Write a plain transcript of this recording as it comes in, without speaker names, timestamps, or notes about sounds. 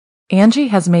Angie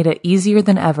has made it easier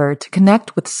than ever to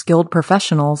connect with skilled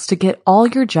professionals to get all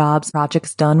your jobs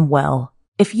projects done well.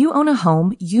 If you own a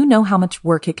home, you know how much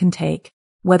work it can take,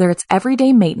 whether it's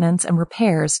everyday maintenance and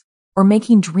repairs or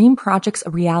making dream projects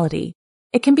a reality.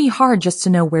 It can be hard just to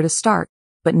know where to start,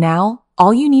 but now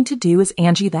all you need to do is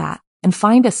Angie that and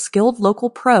find a skilled local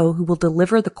pro who will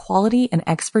deliver the quality and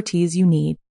expertise you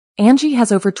need. Angie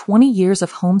has over 20 years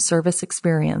of home service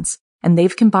experience, and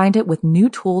they've combined it with new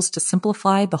tools to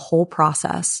simplify the whole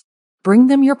process. Bring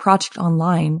them your project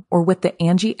online or with the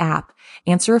Angie app,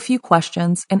 answer a few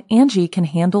questions, and Angie can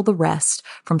handle the rest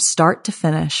from start to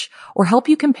finish or help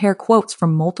you compare quotes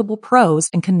from multiple pros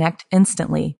and connect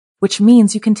instantly, which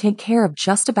means you can take care of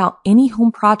just about any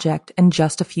home project in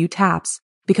just a few taps.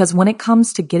 Because when it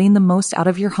comes to getting the most out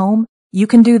of your home, you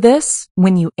can do this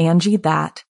when you Angie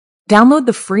that. Download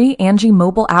the free Angie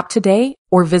mobile app today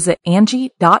or visit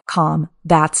Angie.com.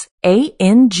 That's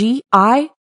ANGI.com.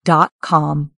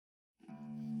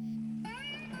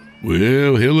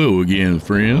 Well, hello again,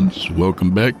 friends.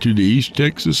 Welcome back to the East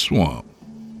Texas Swamp.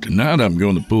 Tonight I'm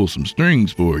going to pull some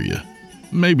strings for you.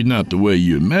 Maybe not the way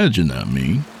you imagine,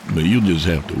 but you'll just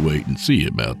have to wait and see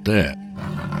about that.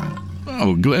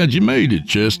 Oh, glad you made it,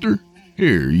 Chester.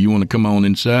 Here, you want to come on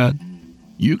inside?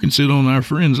 You can sit on our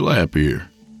friend's lap here.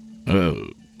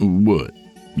 What?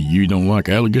 You don't like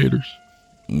alligators?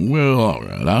 Well, all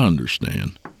right, I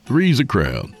understand. Three's a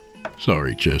crowd.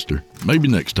 Sorry, Chester. Maybe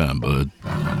next time, bud.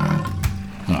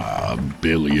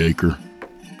 Bellyacre.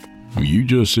 You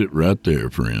just sit right there,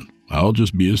 friend. I'll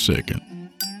just be a second.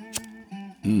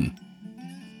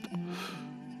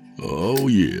 Oh,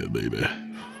 yeah, baby.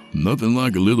 Nothing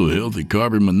like a little healthy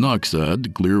carbon monoxide to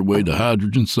clear away the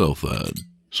hydrogen sulfide.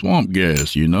 Swamp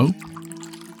gas, you know.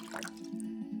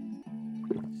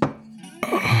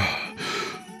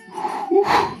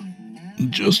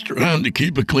 Just trying to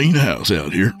keep a clean house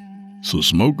out here. So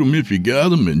smoke 'em if you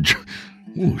got 'em and...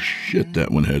 Oh, shit,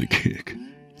 that one had a kick.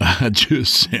 I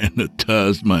just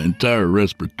sanitized my entire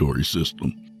respiratory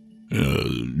system.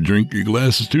 Drink your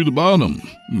glasses to the bottom,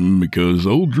 because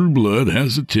old Drew Blood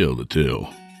has a tale to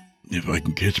tell. If I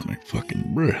can catch my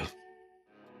fucking breath.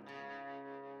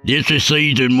 This is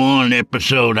Season 1,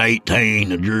 Episode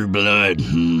 18 of Drew Blood.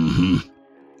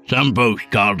 Some folks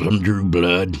call him Drew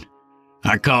Blood.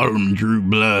 I call him Drew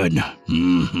Blood.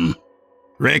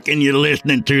 Reckon you're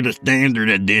listening to the standard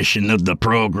edition of the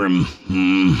program.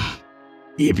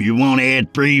 If you want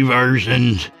ad-free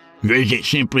versions, visit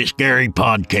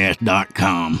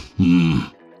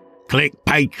simplyscarypodcast.com. Click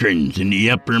Patrons in the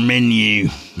upper menu.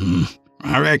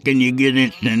 I reckon you get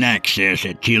instant access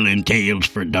at Chillin' Tales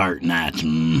for Dark Nights.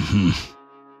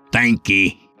 Thank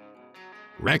you.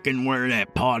 Reckon where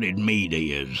that potted meat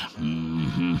is.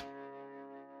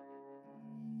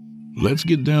 Let's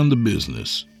get down to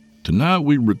business. Tonight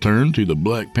we return to the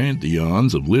Black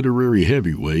Pantheons of literary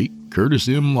heavyweight Curtis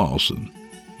M. Lawson,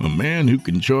 a man who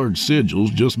can charge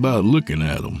sigils just by looking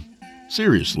at them.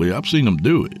 Seriously, I've seen him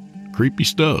do it. Creepy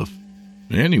stuff.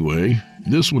 Anyway,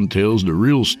 this one tells the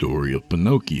real story of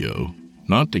Pinocchio,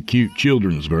 not the cute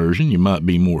children's version you might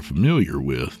be more familiar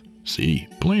with. See,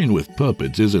 playing with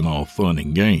puppets isn't all fun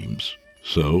and games.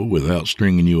 So, without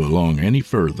stringing you along any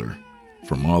further,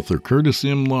 from author Curtis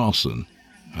M. Lawson,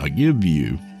 I give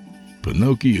you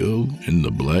Pinocchio in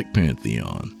the Black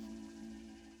Pantheon.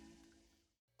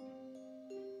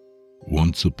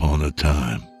 Once upon a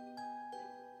time,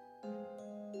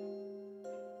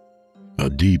 a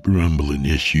deep rumbling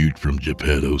issued from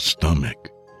Geppetto's stomach.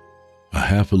 A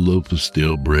half a loaf of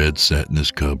stale bread sat in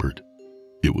his cupboard.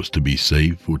 It was to be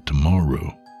saved for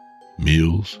tomorrow.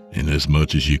 Meals,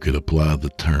 inasmuch as you could apply the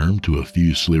term to a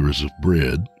few slivers of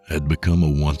bread, had become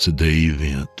a once-a-day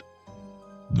event.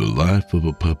 The life of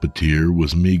a puppeteer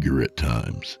was meager at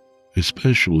times,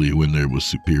 especially when there was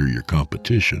superior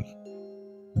competition.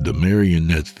 The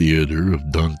marionette theater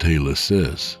of Dante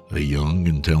Lassesse, a young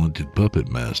and talented puppet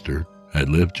master, had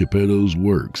left Geppetto's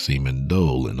work seeming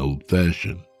dull and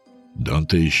old-fashioned.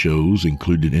 Dante's shows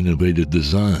included innovative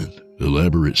design,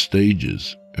 elaborate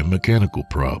stages, and mechanical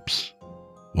props,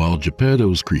 while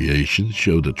Geppetto's creations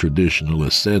showed a traditional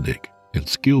aesthetic and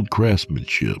skilled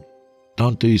craftsmanship.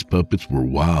 Dante's puppets were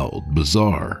wild,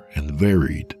 bizarre, and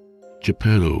varied.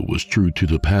 Geppetto was true to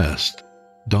the past.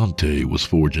 Dante was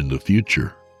forging the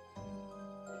future.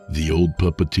 The old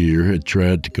puppeteer had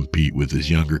tried to compete with his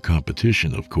younger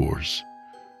competition, of course.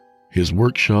 His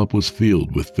workshop was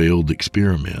filled with failed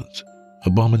experiments,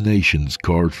 abominations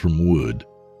carved from wood.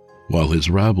 While his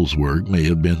rival's work may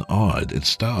have been odd and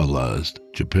stylized,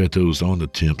 Geppetto's own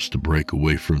attempts to break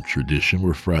away from tradition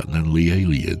were frighteningly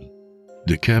alien.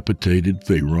 Decapitated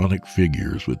pharaonic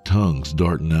figures with tongues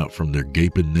darting out from their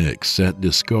gaping necks sat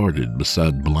discarded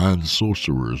beside blind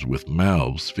sorcerers with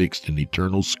mouths fixed in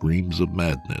eternal screams of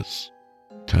madness.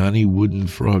 Tiny wooden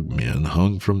frogmen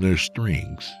hung from their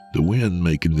strings, the wind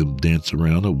making them dance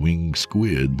around a winged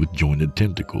squid with jointed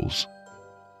tentacles.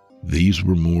 These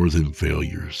were more than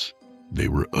failures. They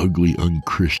were ugly,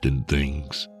 unchristian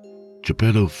things.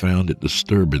 Geppetto found it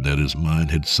disturbing that his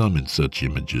mind had summoned such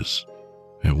images.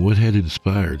 And what had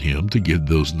inspired him to give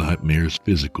those nightmares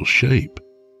physical shape?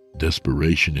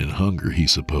 Desperation and hunger, he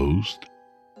supposed.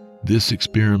 This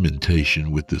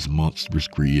experimentation with his monstrous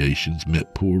creations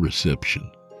met poor reception.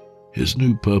 His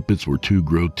new puppets were too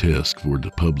grotesque for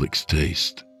the public's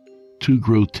taste. Too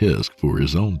grotesque for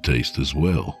his own taste as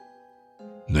well.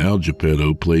 Now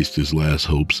Geppetto placed his last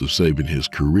hopes of saving his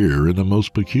career in a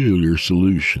most peculiar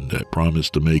solution that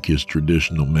promised to make his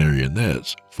traditional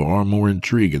marionettes far more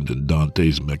intriguing than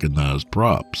Dante's mechanized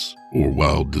props or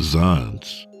wild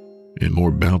designs. In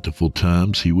more bountiful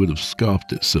times he would have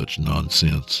scoffed at such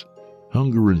nonsense.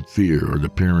 Hunger and fear are the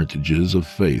parentages of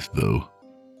faith, though.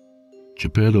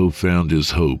 Geppetto found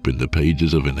his hope in the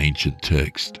pages of an ancient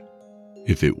text.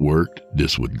 If it worked,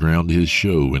 this would ground his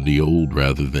show in the old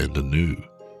rather than the new.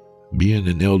 Being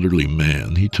an elderly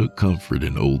man, he took comfort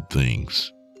in old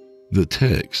things. The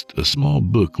text, a small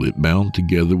booklet bound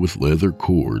together with leather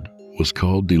cord, was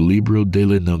called the Libro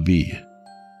delle Navi.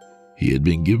 He had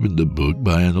been given the book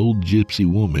by an old gypsy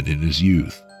woman in his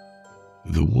youth.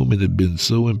 The woman had been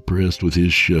so impressed with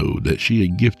his show that she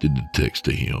had gifted the text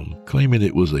to him, claiming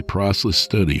it was a priceless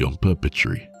study on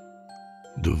puppetry.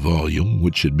 The volume,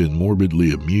 which had been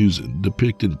morbidly amusing,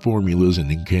 depicted formulas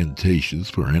and incantations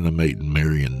for animating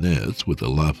marionettes with a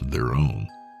life of their own.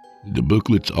 The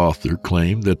booklet's author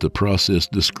claimed that the process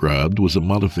described was a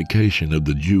modification of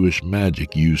the Jewish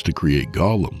magic used to create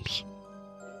golems.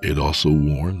 It also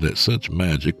warned that such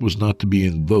magic was not to be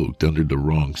invoked under the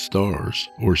wrong stars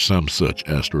or some such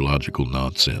astrological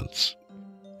nonsense.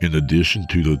 In addition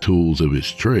to the tools of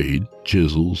his trade,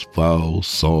 chisels, files,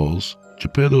 saws,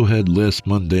 Geppetto had less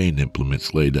mundane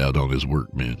implements laid out on his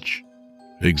workbench.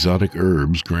 Exotic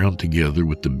herbs ground together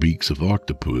with the beaks of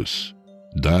octopus,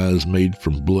 dyes made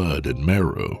from blood and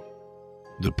marrow.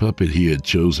 The puppet he had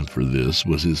chosen for this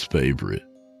was his favorite,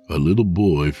 a little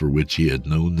boy for which he had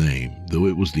no name, though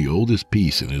it was the oldest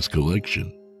piece in his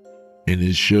collection. In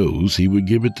his shows, he would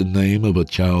give it the name of a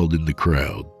child in the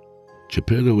crowd.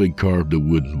 Geppetto had carved a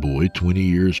wooden boy 20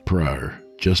 years prior,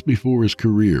 just before his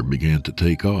career began to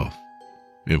take off.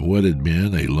 In what had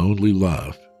been a lonely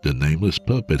life, the nameless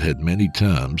puppet had many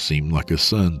times seemed like a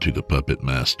son to the puppet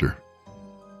master.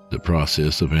 The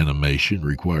process of animation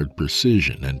required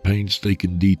precision and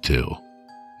painstaking detail.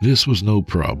 This was no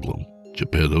problem.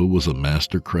 Geppetto was a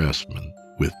master craftsman,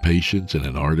 with patience and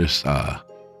an artist's eye.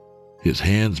 His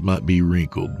hands might be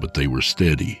wrinkled, but they were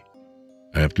steady.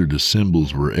 After the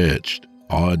symbols were etched,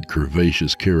 odd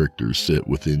curvaceous characters set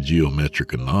within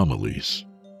geometric anomalies,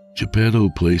 Geppetto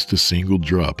placed a single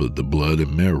drop of the blood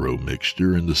and marrow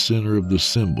mixture in the center of the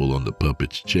symbol on the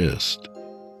puppet's chest.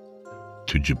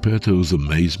 To Geppetto's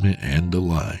amazement and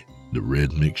delight, the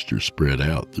red mixture spread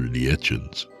out through the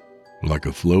etchings. Like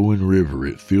a flowing river,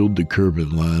 it filled the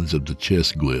curving lines of the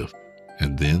chest glyph,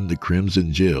 and then the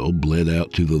crimson gel bled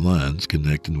out to the lines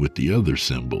connecting with the other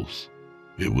symbols.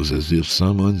 It was as if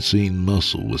some unseen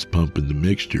muscle was pumping the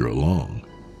mixture along.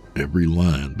 Every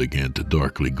line began to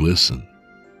darkly glisten.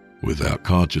 Without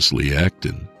consciously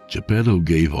acting, Geppetto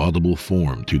gave audible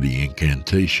form to the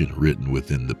incantation written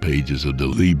within the pages of the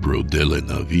Libro delle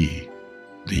Navi.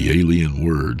 The alien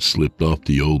words slipped off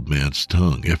the old man's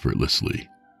tongue effortlessly.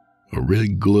 A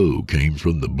red glow came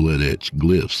from the blood-etched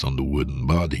glyphs on the wooden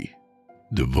body.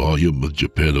 The volume of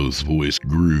Geppetto's voice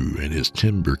grew and his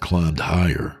timbre climbed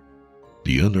higher.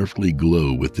 The unearthly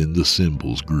glow within the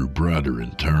symbols grew brighter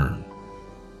in turn.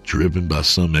 Driven by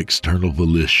some external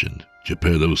volition,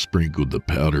 Geppetto sprinkled the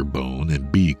powder bone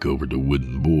and beak over the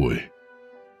wooden boy.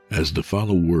 As the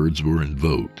final words were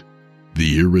invoked,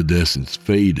 the iridescence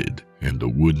faded and the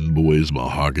wooden boy's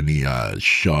mahogany eyes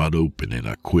shot open in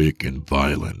a quick and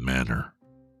violent manner.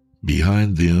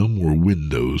 Behind them were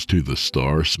windows to the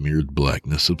star-smeared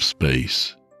blackness of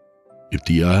space. If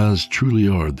the eyes truly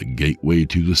are the gateway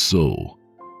to the soul,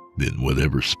 then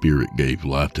whatever spirit gave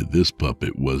life to this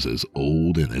puppet was as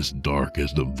old and as dark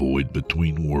as the void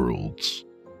between worlds.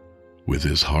 With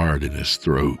his heart in his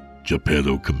throat,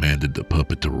 Geppetto commanded the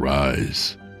puppet to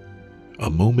rise. A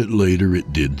moment later,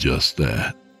 it did just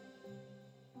that.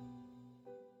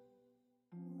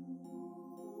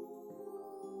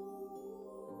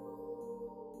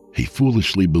 He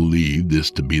foolishly believed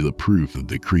this to be the proof of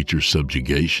the creature's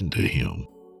subjugation to him.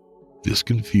 This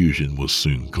confusion was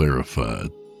soon clarified.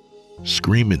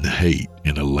 Screaming hate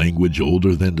in a language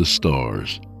older than the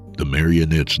stars, the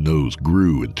marionette's nose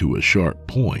grew into a sharp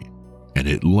point, and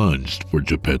it lunged for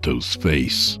Geppetto's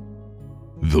face.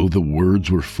 Though the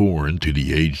words were foreign to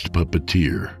the aged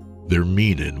puppeteer, their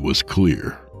meaning was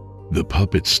clear. The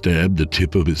puppet stabbed the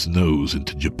tip of his nose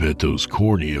into Geppetto's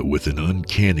cornea with an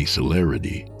uncanny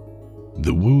celerity.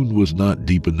 The wound was not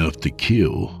deep enough to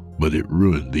kill, but it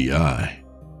ruined the eye.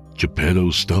 Geppetto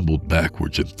stumbled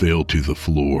backwards and fell to the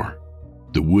floor.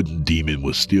 The wooden demon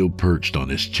was still perched on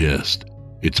his chest.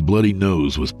 Its bloody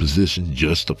nose was positioned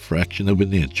just a fraction of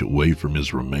an inch away from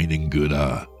his remaining good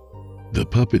eye. The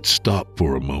puppet stopped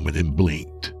for a moment and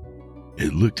blinked.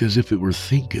 It looked as if it were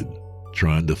thinking,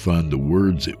 trying to find the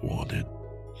words it wanted.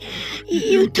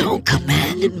 You don't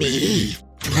command me,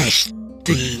 flesh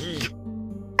thing.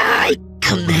 I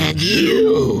command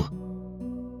you.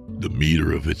 The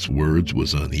meter of its words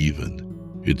was uneven.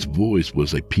 Its voice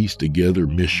was a pieced-together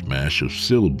mishmash of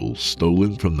syllables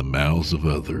stolen from the mouths of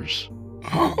others.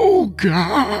 Oh,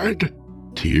 God!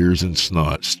 Tears and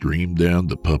snot streamed down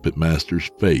the puppet master's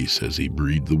face as he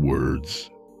breathed the words.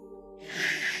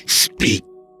 Speak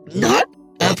not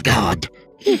of God.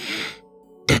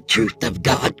 The truth of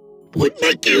God would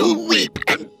make you weep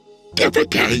and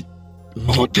defecate,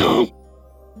 mortal.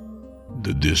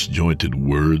 The disjointed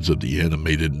words of the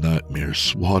animated nightmare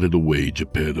swatted away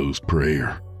Geppetto's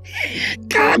prayer.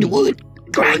 God would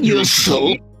grind your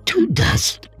soul to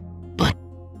dust, but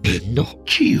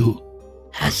Pinocchio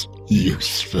has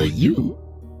use for you.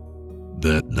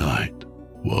 That night,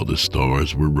 while the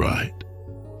stars were right,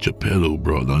 Geppetto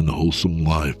brought unwholesome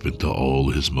life into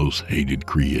all his most hated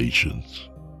creations.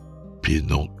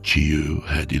 Pinocchio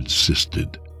had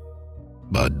insisted.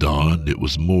 By dawn, it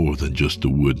was more than just a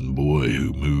wooden boy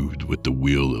who moved with the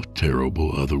will of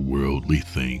terrible otherworldly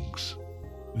things.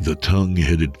 The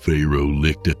tongue-headed pharaoh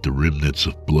licked at the remnants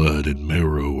of blood and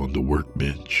marrow on the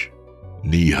workbench.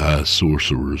 Knee-high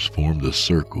sorcerers formed a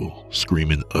circle,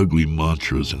 screaming ugly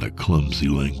mantras in a clumsy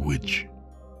language.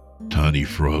 Tiny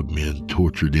frogmen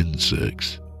tortured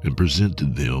insects and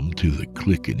presented them to the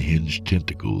click and hinged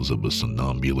tentacles of a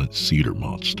somnambulant cedar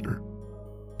monster.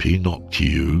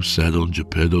 Pinocchio sat on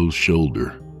Geppetto's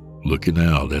shoulder, looking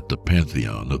out at the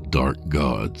Pantheon of dark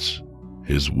gods.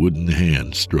 His wooden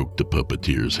hand stroked the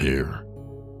puppeteer's hair.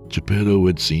 Geppetto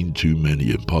had seen too many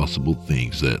impossible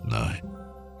things that night,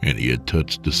 and he had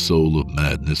touched the soul of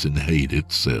madness and hate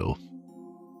itself.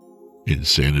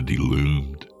 Insanity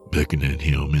loomed, beckoning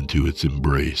him into its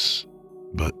embrace,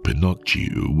 but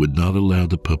Pinocchio would not allow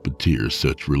the puppeteer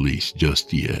such release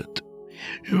just yet.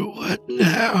 What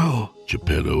now?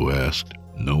 Geppetto asked,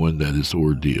 knowing that his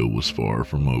ordeal was far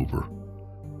from over.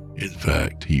 In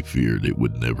fact, he feared it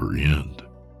would never end.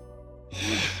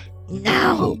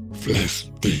 Now, flesh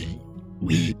thing,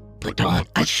 we put on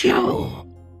a show.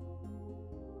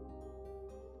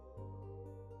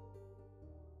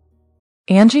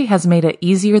 Angie has made it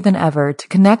easier than ever to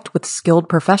connect with skilled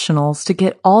professionals to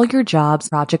get all your jobs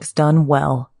projects done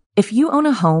well. If you own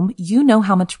a home, you know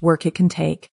how much work it can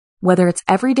take, whether it's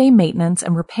everyday maintenance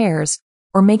and repairs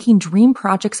or making dream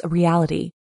projects a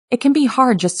reality. It can be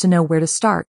hard just to know where to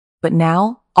start, but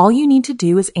now all you need to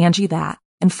do is Angie that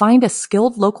and find a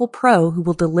skilled local pro who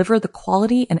will deliver the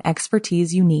quality and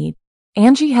expertise you need.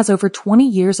 Angie has over 20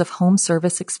 years of home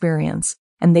service experience,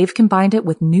 and they've combined it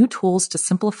with new tools to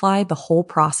simplify the whole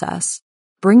process.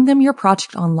 Bring them your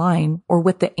project online or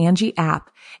with the Angie app,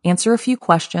 answer a few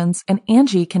questions, and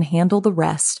Angie can handle the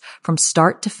rest from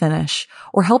start to finish,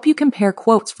 or help you compare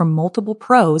quotes from multiple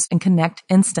pros and connect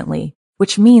instantly,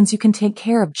 which means you can take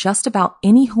care of just about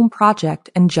any home project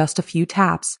in just a few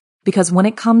taps. Because when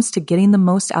it comes to getting the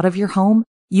most out of your home,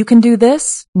 you can do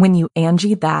this when you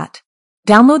Angie that.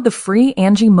 Download the free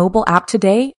Angie mobile app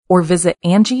today or visit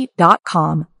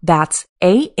Angie.com. That's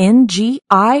ANGI.com.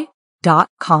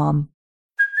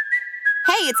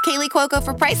 Hey, it's Kaylee Cuoco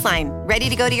for Priceline. Ready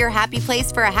to go to your happy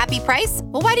place for a happy price?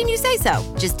 Well, why didn't you say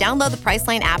so? Just download the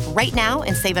Priceline app right now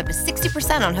and save up to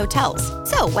 60% on hotels.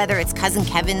 So whether it's Cousin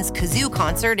Kevin's Kazoo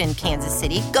Concert in Kansas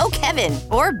City, go Kevin,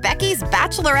 or Becky's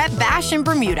Bachelorette Bash in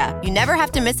Bermuda, you never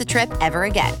have to miss a trip ever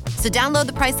again. So download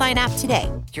the Priceline app today.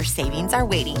 Your savings are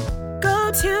waiting.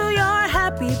 Go to your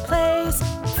happy place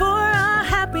for a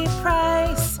happy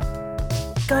price.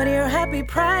 Go to your happy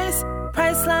price,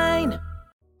 Priceline.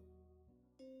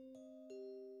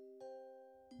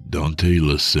 Dante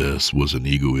Lassesse was an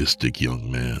egoistic young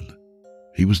man.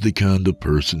 He was the kind of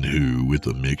person who, with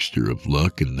a mixture of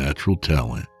luck and natural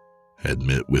talent, had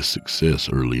met with success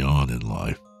early on in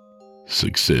life.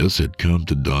 Success had come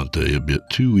to Dante a bit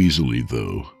too easily,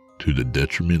 though, to the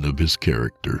detriment of his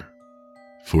character.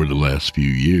 For the last few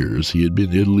years, he had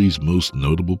been Italy's most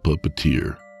notable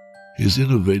puppeteer. His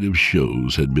innovative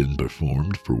shows had been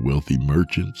performed for wealthy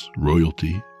merchants,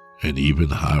 royalty, and even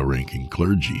high-ranking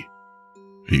clergy.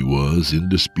 He was,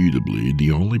 indisputably,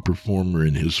 the only performer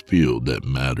in his field that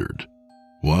mattered.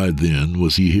 Why, then,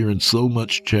 was he hearing so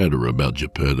much chatter about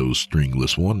Geppetto's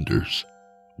stringless wonders?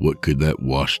 What could that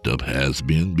washed-up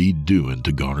has-been be doing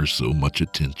to garner so much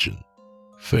attention?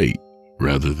 Fate,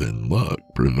 rather than luck,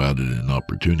 provided an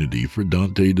opportunity for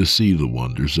Dante to see the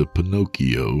wonders of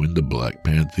Pinocchio in the Black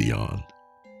Pantheon.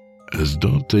 As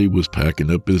Dante was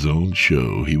packing up his own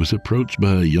show, he was approached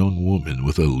by a young woman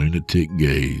with a lunatic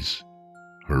gaze.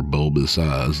 Her bulbous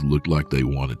eyes looked like they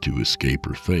wanted to escape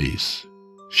her face.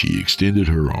 She extended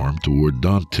her arm toward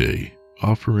Dante,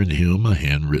 offering him a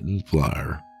handwritten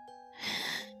flyer.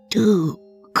 "Do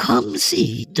come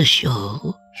see the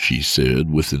show," she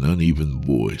said with an uneven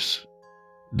voice.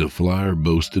 The flyer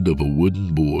boasted of a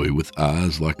wooden boy with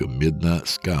eyes like a midnight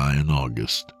sky in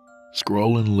August.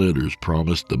 Scrawling letters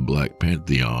promised the Black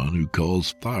Pantheon who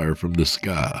calls fire from the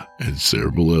sky, and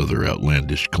several other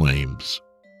outlandish claims.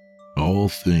 All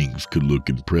things could look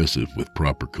impressive with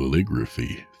proper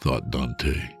calligraphy, thought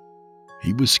Dante.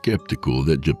 He was skeptical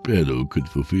that Geppetto could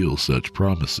fulfill such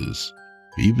promises.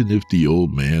 Even if the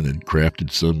old man had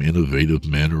crafted some innovative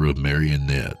manner of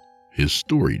marionette, his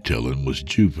storytelling was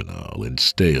juvenile and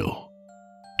stale.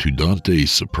 To Dante's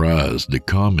surprise, the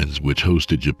commons which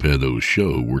hosted Geppetto's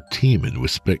show were teeming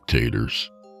with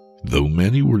spectators. Though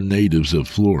many were natives of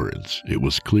Florence, it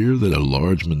was clear that a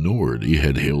large minority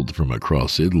had hailed from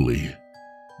across Italy.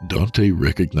 Dante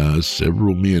recognized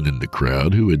several men in the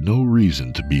crowd who had no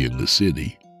reason to be in the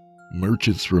city.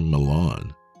 Merchants from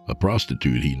Milan, a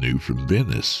prostitute he knew from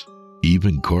Venice.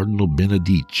 Even Cardinal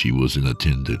Benedici was in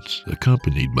attendance,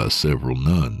 accompanied by several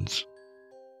nuns.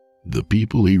 The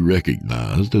people he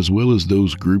recognized, as well as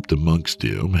those grouped amongst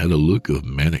him, had a look of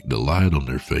manic delight on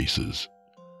their faces.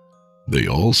 They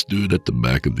all stood at the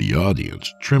back of the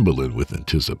audience, trembling with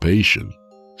anticipation.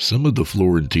 Some of the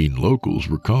Florentine locals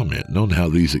were commenting on how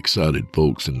these excited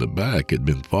folks in the back had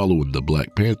been following the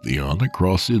Black Pantheon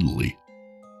across Italy.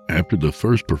 After the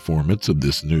first performance of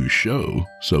this new show,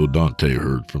 so Dante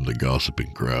heard from the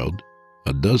gossiping crowd,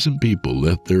 a dozen people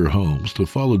left their homes to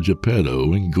follow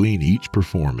Geppetto and glean each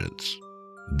performance.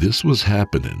 This was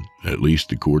happening, at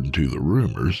least according to the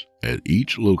rumors, at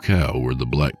each locale where the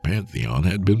Black Pantheon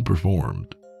had been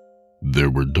performed.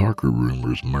 There were darker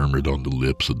rumors murmured on the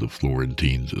lips of the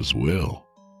Florentines as well.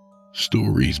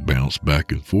 Stories bounced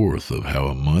back and forth of how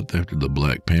a month after the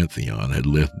Black Pantheon had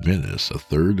left Venice, a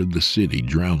third of the city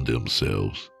drowned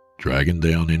themselves, dragging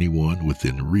down anyone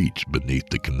within reach beneath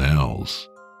the canals.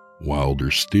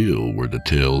 Wilder still were the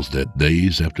tales that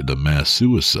days after the mass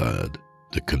suicide,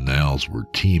 the canals were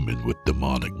teeming with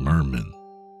demonic mermen.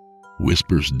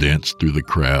 Whispers danced through the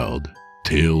crowd,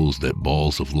 tales that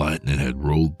balls of lightning had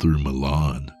rolled through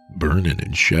Milan, burning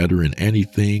and shattering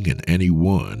anything and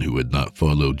anyone who had not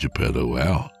followed Geppetto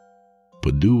out.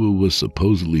 Padua was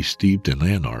supposedly steeped in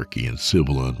anarchy and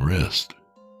civil unrest.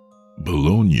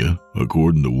 Bologna,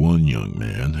 according to one young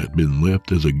man, had been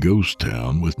left as a ghost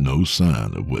town with no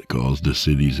sign of what caused the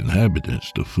city's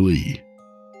inhabitants to flee.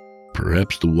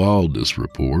 Perhaps the wildest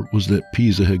report was that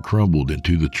Pisa had crumbled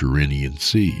into the Tyrrhenian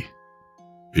Sea.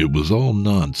 It was all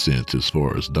nonsense as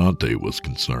far as Dante was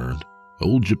concerned.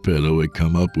 Old Geppetto had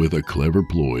come up with a clever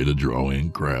ploy to draw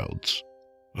in crowds.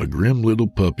 A grim little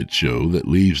puppet show that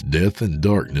leaves death and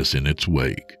darkness in its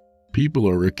wake. People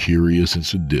are a curious and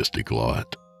sadistic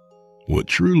lot. What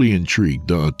truly intrigued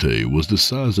Dante was the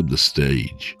size of the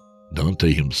stage.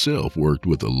 Dante himself worked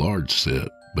with a large set,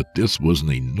 but this was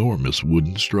an enormous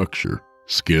wooden structure,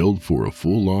 scaled for a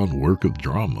full-on work of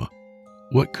drama.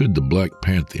 What could the Black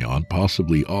Pantheon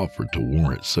possibly offer to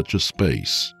warrant such a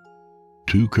space?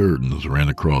 2 curtains ran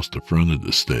across the front of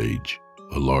the stage.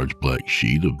 A large black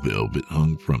sheet of velvet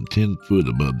hung from 10 foot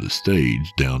above the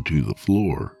stage down to the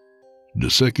floor.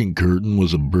 The second curtain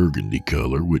was a burgundy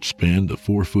color which spanned a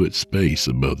 4-foot space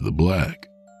above the black.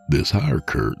 This higher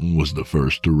curtain was the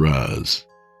first to rise.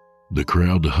 The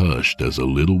crowd hushed as a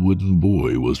little wooden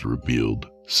boy was revealed,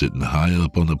 sitting high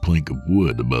up on a plank of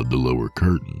wood above the lower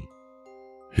curtain.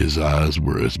 His eyes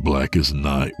were as black as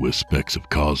night with specks of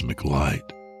cosmic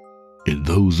light. In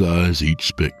those eyes each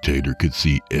spectator could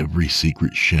see every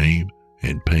secret shame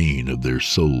and pain of their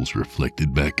souls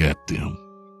reflected back at them.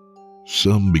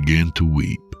 Some began to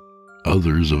weep,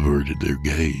 others averted their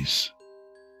gaze.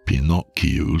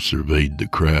 Pinocchio surveyed the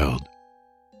crowd.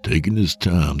 Taking his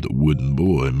time, the wooden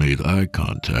boy made eye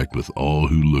contact with all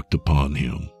who looked upon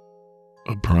him.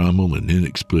 A primal and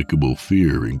inexplicable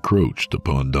fear encroached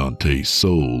upon Dante's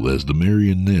soul as the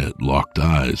marionette locked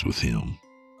eyes with him.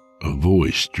 A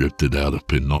voice drifted out of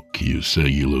Pinocchio's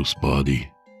cellulose body.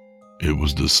 It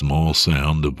was the small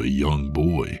sound of a young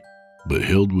boy, but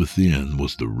held within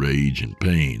was the rage and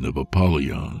pain of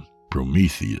Apollyon,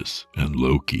 Prometheus, and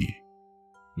Loki.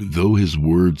 Though his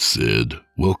words said,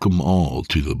 "Welcome all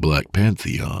to the Black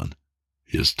Pantheon,"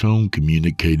 his tone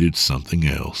communicated something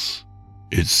else.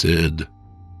 It said,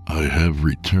 "I have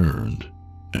returned,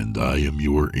 and I am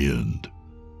your end."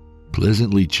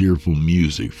 Pleasantly cheerful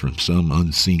music from some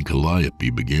unseen calliope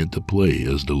began to play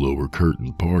as the lower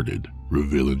curtain parted,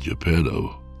 revealing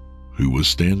Geppetto, who was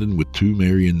standing with two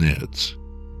marionettes.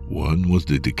 One was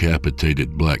the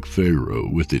decapitated Black Pharaoh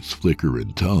with its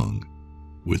flickering tongue.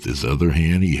 With his other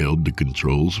hand he held the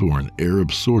controls for an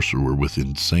Arab sorcerer with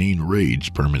insane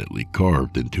rage permanently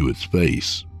carved into its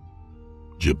face.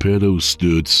 Geppetto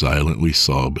stood silently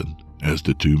sobbing as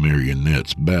the two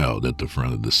marionettes bowed at the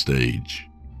front of the stage.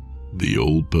 The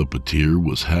old puppeteer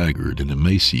was haggard and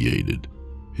emaciated.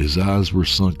 His eyes were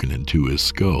sunken into his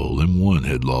skull and one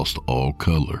had lost all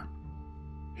color.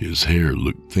 His hair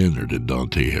looked thinner than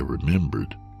Dante had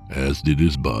remembered, as did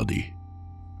his body.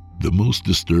 The most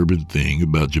disturbing thing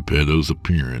about Geppetto's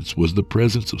appearance was the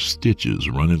presence of stitches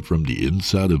running from the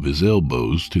inside of his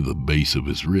elbows to the base of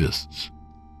his wrists.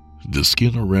 The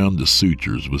skin around the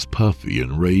sutures was puffy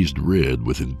and raised red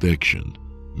with infection.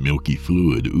 Milky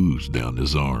fluid oozed down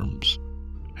his arms.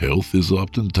 Health is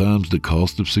oftentimes the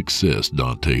cost of success,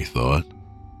 Dante thought.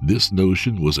 This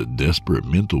notion was a desperate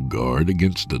mental guard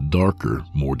against the darker,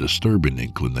 more disturbing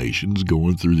inclinations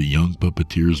going through the young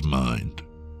puppeteer's mind.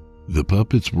 The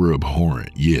puppets were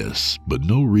abhorrent, yes, but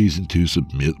no reason to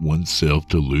submit oneself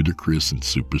to ludicrous and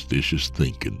superstitious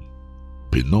thinking.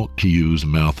 Pinocchio's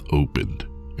mouth opened,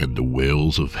 and the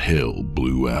wails of hell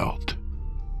blew out.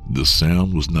 The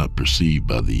sound was not perceived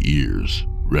by the ears,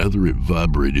 rather it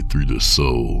vibrated through the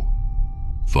soul.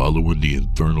 Following the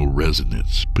infernal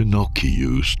resonance,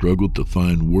 Pinocchio struggled to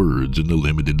find words in the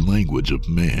limited language of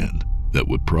man that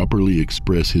would properly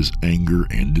express his anger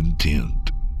and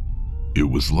intent. It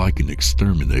was like an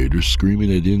exterminator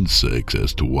screaming at insects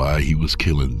as to why he was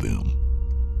killing them.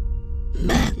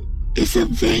 Man is a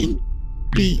vain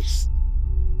beast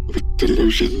with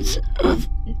delusions of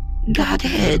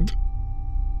Godhead.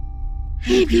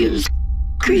 He views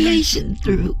creation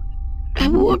through a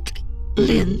warped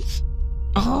lens,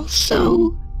 all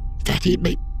so that he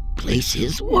may place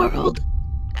his world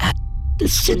at the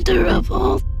center of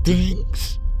all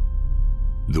things.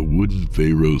 The wooden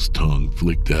pharaoh's tongue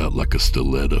flicked out like a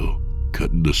stiletto,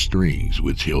 cutting the strings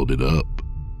which held it up.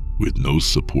 With no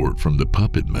support from the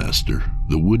puppet master,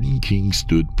 the wooden king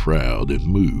stood proud and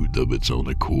moved of its own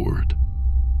accord.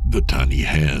 The tiny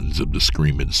hands of the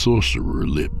screaming sorcerer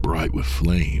lit bright with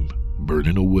flame,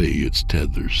 burning away its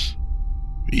tethers.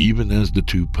 Even as the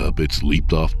two puppets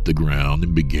leaped off the ground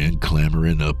and began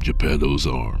clambering up Geppetto's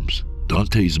arms,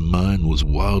 Dante's mind was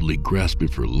wildly grasping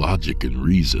for logic and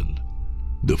reason.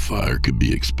 The fire could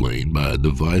be explained by a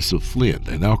device of flint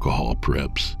and alcohol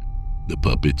preps. The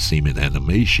puppet's seeming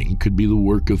animation could be the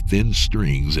work of thin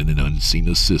strings and an unseen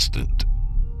assistant.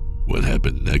 What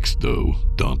happened next, though,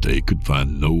 Dante could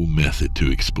find no method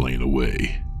to explain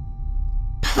away.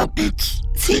 Puppets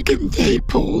thinking they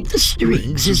pull the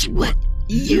strings is what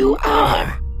you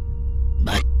are.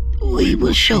 But we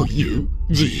will show you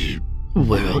the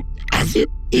world as it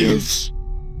is.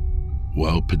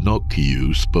 While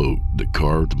Pinocchio spoke, the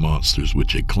carved monsters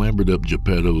which had clambered up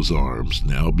Geppetto's arms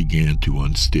now began to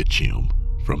unstitch him,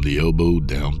 from the elbow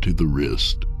down to the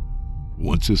wrist.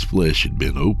 Once his flesh had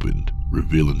been opened,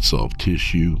 revealing soft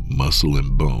tissue, muscle,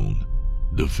 and bone,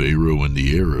 the Pharaoh and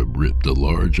the Arab ripped a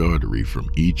large artery from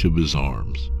each of his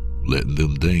arms, letting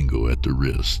them dangle at the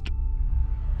wrist.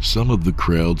 Some of the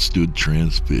crowd stood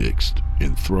transfixed,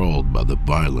 enthralled by the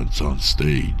violence on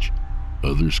stage.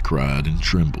 Others cried and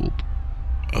trembled.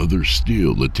 Others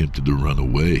still attempted to run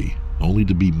away, only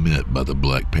to be met by the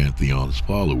Black Pantheon's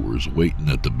followers waiting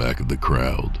at the back of the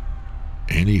crowd.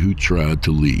 Any who tried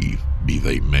to leave, be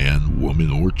they man,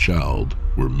 woman, or child,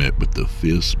 were met with the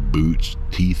fists, boots,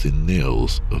 teeth, and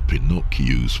nails of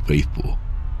Pinocchio's faithful.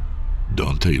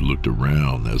 Dante looked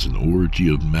around as an orgy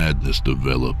of madness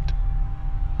developed.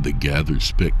 The gathered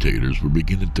spectators were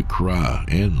beginning to cry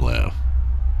and laugh.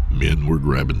 Men were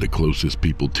grabbing the closest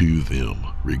people to them,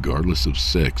 regardless of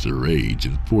sex or age,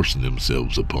 and forcing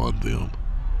themselves upon them.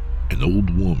 An old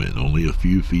woman only a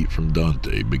few feet from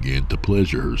Dante began to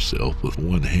pleasure herself with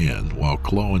one hand while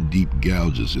clawing deep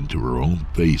gouges into her own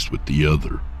face with the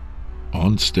other.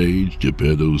 On stage,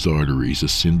 Geppetto's arteries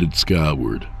ascended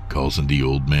skyward, causing the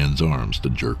old man's arms to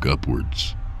jerk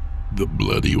upwards. The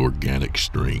bloody organic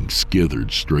string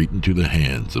skithered straight into the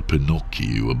hands of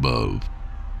Pinocchio above.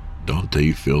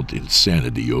 Dante felt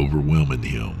insanity overwhelming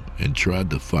him and tried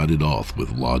to fight it off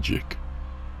with logic.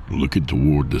 Looking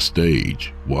toward the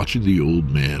stage, watching the old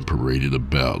man paraded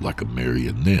about like a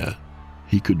marionette,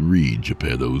 he could read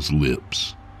Geppetto's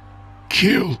lips.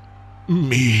 Kill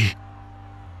me.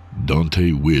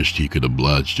 Dante wished he could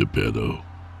oblige Geppetto.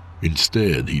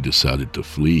 Instead, he decided to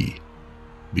flee.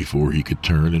 Before he could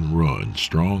turn and run,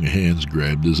 strong hands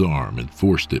grabbed his arm and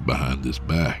forced it behind his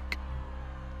back.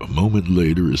 A moment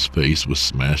later, his face was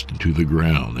smashed into the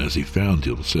ground as he found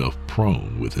himself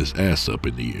prone with his ass up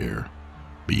in the air.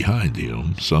 Behind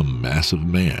him, some massive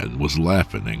man was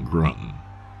laughing and grunting.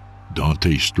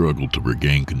 Dante struggled to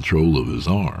regain control of his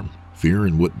arm,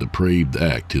 fearing what depraved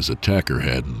act his attacker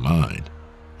had in mind.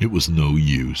 It was no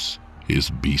use. His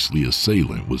beastly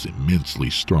assailant was immensely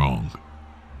strong.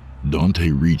 Dante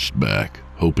reached back,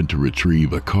 hoping to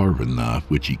retrieve a carving knife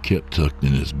which he kept tucked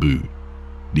in his boot.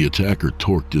 The attacker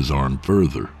torqued his arm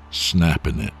further,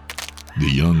 snapping it. The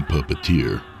young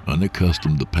puppeteer,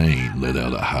 unaccustomed to pain, let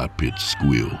out a high-pitched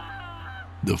squeal.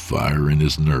 The fire in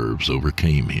his nerves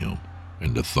overcame him,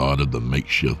 and the thought of the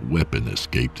makeshift weapon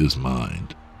escaped his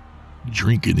mind.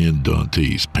 Drinking in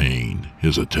Dante's pain,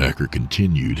 his attacker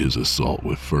continued his assault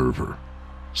with fervor.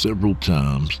 Several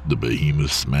times, the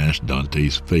behemoth smashed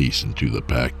Dante's face into the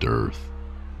packed earth.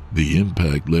 The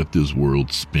impact left his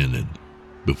world spinning.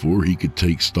 Before he could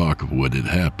take stock of what had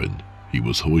happened, he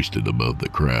was hoisted above the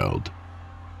crowd.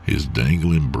 His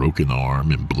dangling broken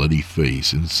arm and bloody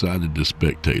face incited the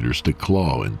spectators to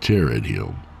claw and tear at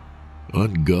him.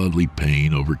 Ungodly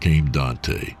pain overcame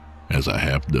Dante, as a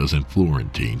half-dozen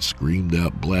Florentines screamed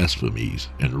out blasphemies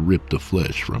and ripped the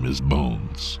flesh from his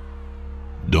bones.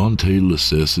 Dante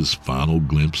Lassesse's final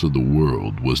glimpse of the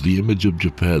world was the image of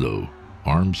Geppetto,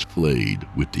 arms flayed,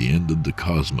 with the end of the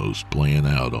cosmos playing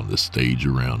out on the stage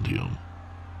around him.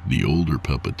 The older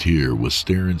puppeteer was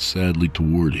staring sadly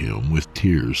toward him with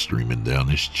tears streaming down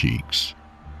his cheeks.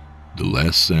 The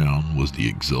last sound was the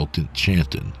exultant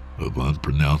chanting of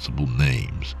unpronounceable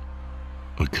names,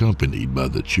 accompanied by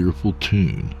the cheerful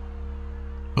tune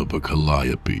of a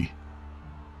calliope.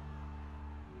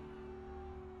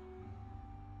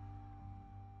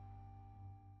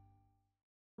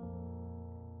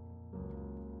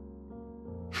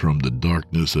 From the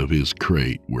darkness of his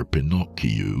crate where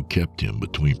Pinocchio kept him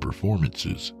between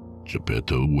performances,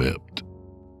 Geppetto wept.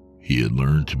 He had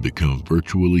learned to become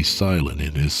virtually silent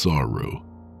in his sorrow.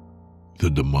 The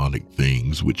demonic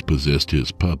things which possessed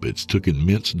his puppets took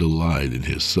immense delight in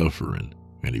his suffering,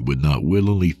 and he would not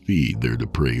willingly feed their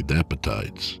depraved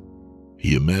appetites.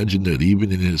 He imagined that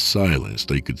even in his silence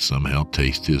they could somehow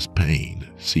taste his pain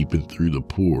seeping through the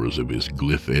pores of his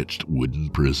glyph-etched wooden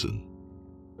prison.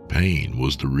 Pain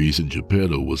was the reason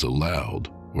Geppetto was allowed,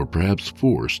 or perhaps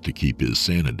forced, to keep his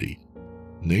sanity.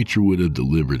 Nature would have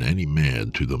delivered any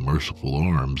man to the merciful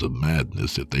arms of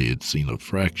madness if they had seen a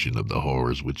fraction of the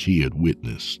horrors which he had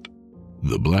witnessed.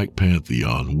 The Black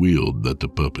Pantheon willed that the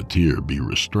puppeteer be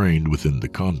restrained within the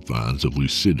confines of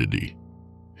lucidity.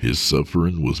 His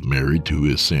suffering was married to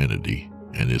his sanity,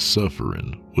 and his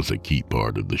suffering was a key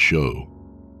part of the show.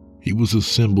 He was a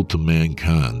symbol to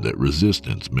mankind that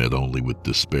resistance met only with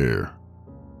despair.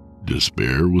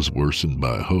 Despair was worsened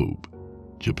by hope.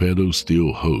 Geppetto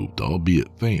still hoped,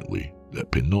 albeit faintly, that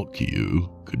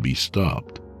Pinocchio could be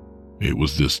stopped. It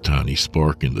was this tiny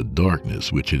spark in the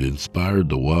darkness which had inspired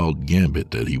the wild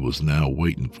gambit that he was now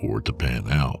waiting for to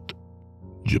pan out.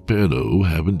 Geppetto,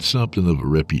 having something of a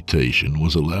reputation,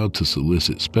 was allowed to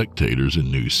solicit spectators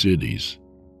in new cities.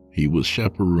 He was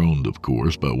chaperoned, of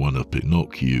course, by one of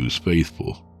Pinocchio's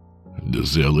faithful. The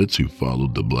zealots who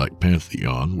followed the Black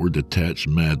Pantheon were detached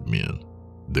madmen.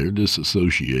 Their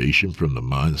disassociation from the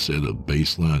mindset of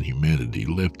baseline humanity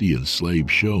left the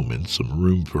enslaved showman some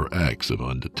room for acts of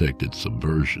undetected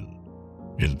subversion.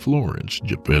 In Florence,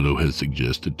 Geppetto had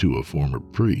suggested to a former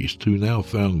priest who now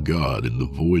found God in the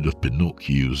void of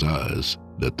Pinocchio's eyes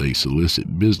that they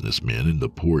solicit businessmen in the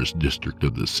poorest district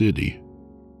of the city.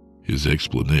 His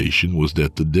explanation was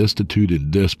that the destitute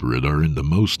and desperate are in the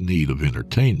most need of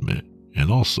entertainment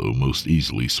and also most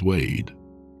easily swayed.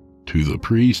 To the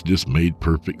priest, this made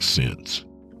perfect sense.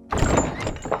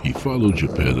 He followed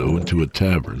Geppetto into a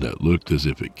tavern that looked as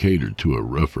if it catered to a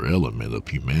rougher element of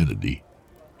humanity.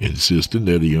 Insisting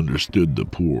that he understood the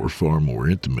poor far more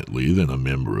intimately than a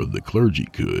member of the clergy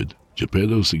could,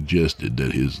 Geppetto suggested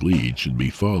that his lead should be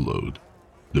followed.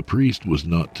 The priest was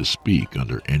not to speak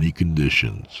under any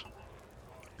conditions.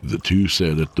 The two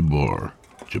sat at the bar.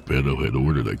 Geppetto had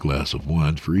ordered a glass of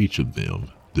wine for each of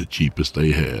them, the cheapest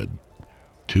they had.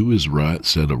 To his right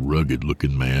sat a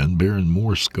rugged-looking man bearing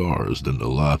more scars than the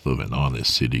life of an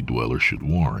honest city dweller should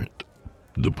warrant.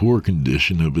 The poor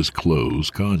condition of his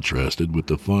clothes contrasted with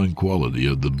the fine quality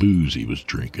of the booze he was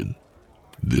drinking.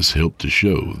 This helped to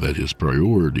show that his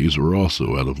priorities were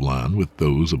also out of line with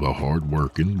those of a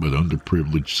hard-working but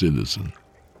underprivileged citizen.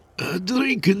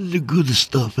 Drinking the good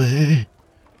stuff, eh?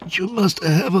 You must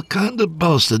have a kinder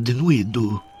bastard than we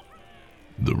do.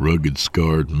 The rugged,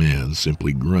 scarred man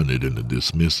simply grunted in a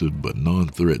dismissive but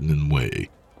non-threatening way.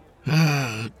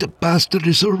 The bastard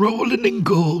is a-rolling in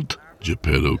gold,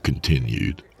 Geppetto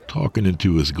continued, talking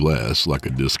into his glass like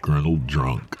a disgruntled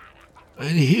drunk.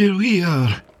 And here we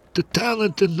are, the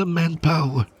talent and the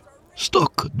manpower,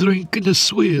 stuck drinking a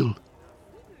swill.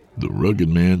 The rugged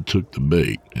man took the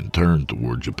bait and turned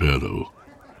toward Geppetto.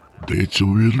 That's a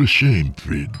real shame,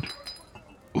 friend.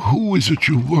 Who is it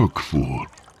you work for?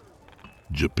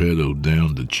 Geppetto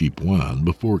downed the cheap wine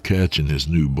before catching his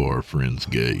new bar friend's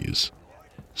gaze.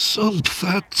 Some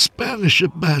fat Spanish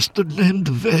bastard named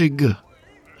Vega.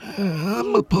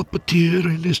 I'm a puppeteer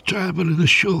and is traveling the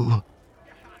show.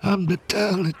 I'm the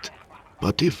talent,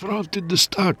 but he fronted the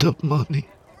startup money.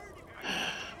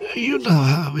 You know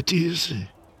how it is.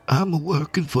 I'm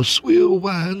working for swill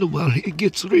wine while he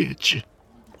gets rich.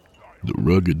 The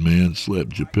rugged man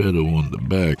slapped Geppetto on the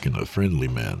back in a friendly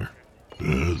manner.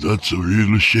 That's a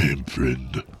real shame,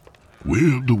 friend.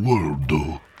 Where of the world,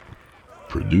 though?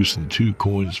 Producing 2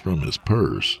 coins from his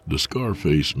purse, the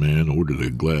scar-faced man ordered a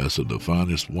glass of the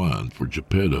finest wine for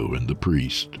Geppetto and the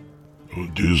priest.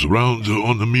 These rounds are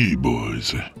on me,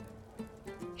 boys.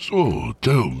 So,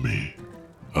 tell me,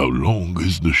 how long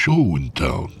is the show in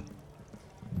town?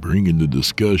 Bringing the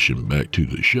discussion back to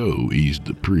the show eased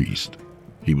the priest.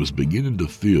 He was beginning to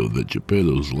feel that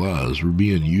Geppetto's lies were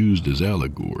being used as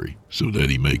allegory so that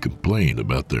he may complain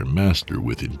about their master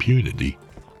with impunity.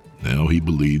 Now he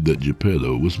believed that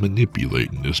Geppetto was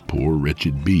manipulating this poor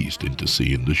wretched beast into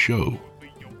seeing the show.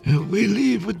 We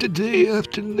leave the day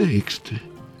after next.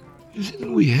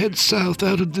 Then we head south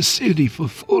out of the city for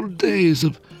 4 days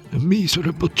of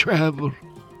miserable travel.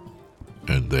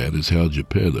 And that is how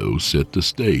Geppetto set the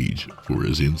stage for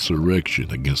his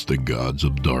insurrection against the gods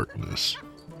of darkness.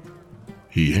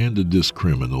 He handed this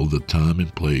criminal the time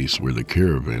and place where the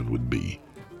caravan would be.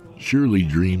 Surely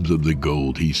dreams of the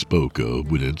gold he spoke of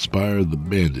would inspire the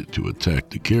bandit to attack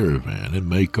the caravan and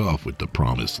make off with the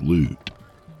promised loot.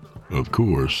 Of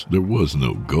course, there was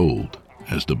no gold,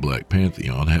 as the Black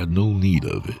Pantheon had no need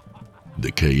of it.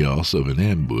 The chaos of an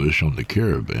ambush on the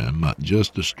caravan might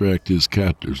just distract his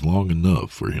captors long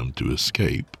enough for him to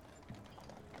escape.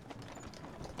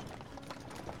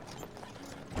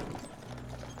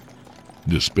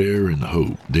 Despair and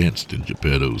hope danced in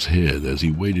Geppetto's head as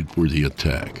he waited for the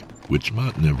attack, which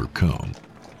might never come.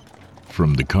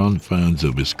 From the confines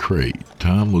of his crate,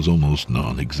 time was almost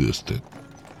non-existent.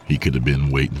 He could have been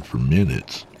waiting for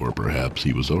minutes, or perhaps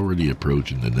he was already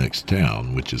approaching the next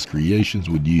town which his creations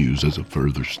would use as a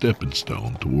further stepping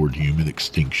stone toward human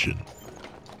extinction.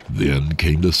 Then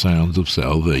came the sounds of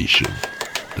salvation,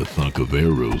 the thunk of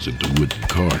arrows into wooden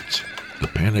carts, the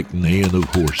panicked neighing of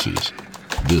horses.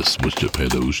 This was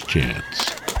Geppetto's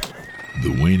chance.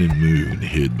 The waning moon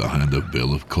hid behind a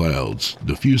veil of clouds,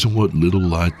 diffusing what little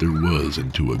light there was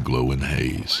into a glowing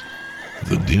haze.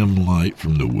 The dim light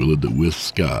from the will-o'-the-wisp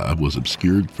sky was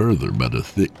obscured further by the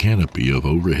thick canopy of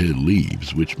overhead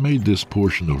leaves which made this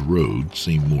portion of road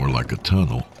seem more like a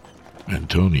tunnel.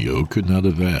 Antonio could not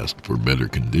have asked for better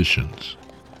conditions.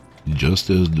 Just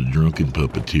as the drunken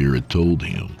puppeteer had told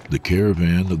him, the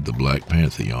caravan of the Black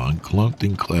Pantheon clunked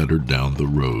and clattered down the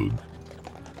road.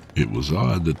 It was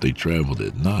odd that they traveled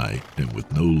at night and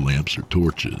with no lamps or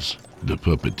torches. The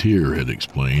puppeteer had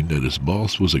explained that his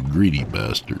boss was a greedy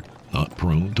bastard, not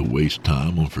prone to waste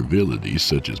time on frivolities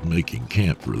such as making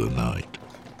camp for the night.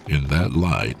 In that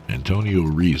light, Antonio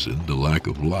reasoned the lack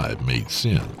of light made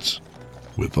sense.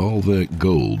 With all that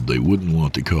gold, they wouldn't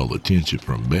want to call attention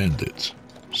from bandits.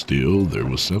 Still, there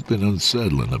was something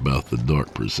unsettling about the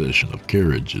dark procession of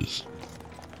carriages.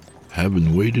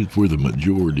 Having waited for the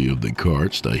majority of the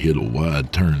carts to hit a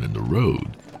wide turn in the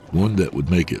road, one that would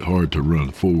make it hard to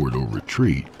run forward or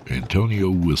retreat, Antonio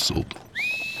whistled.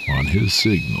 On his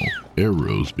signal,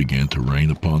 arrows began to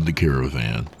rain upon the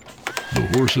caravan. The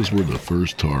horses were the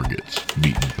first targets,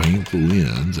 meeting painful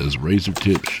ends as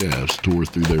razor-tipped shafts tore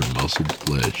through their muscled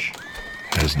flesh.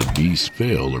 As the beasts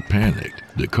fell or panicked,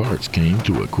 the carts came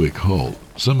to a quick halt,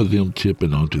 some of them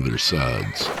tipping onto their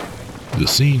sides. The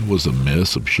scene was a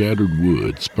mess of shattered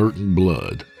wood, spurting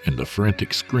blood, and the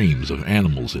frantic screams of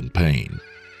animals in pain.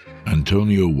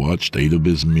 Antonio watched 8 of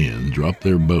his men drop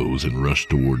their bows and rush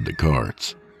toward the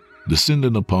carts.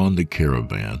 Descending upon the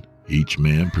caravan, each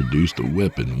man produced a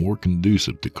weapon more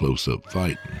conducive to close-up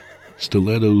fighting,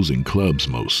 stilettos and clubs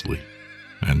mostly.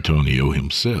 Antonio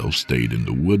himself stayed in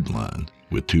the wood line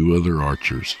with 2 other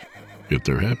archers. If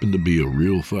there happened to be a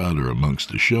real fighter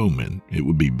amongst the showmen, it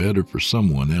would be better for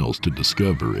someone else to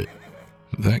discover it.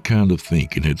 That kind of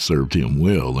thinking had served him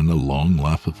well in a long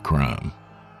life of crime.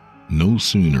 No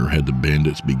sooner had the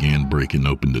bandits began breaking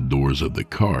open the doors of the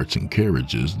carts and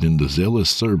carriages than the zealous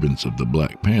servants of the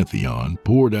Black Pantheon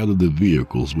poured out of the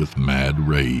vehicles with mad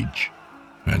rage.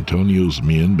 Antonio's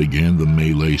men began the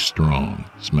melee strong,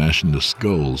 smashing the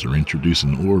skulls or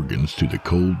introducing organs to the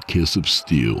cold kiss of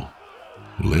steel.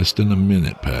 Less than a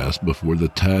minute passed before the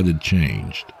tide had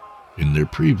changed. In their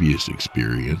previous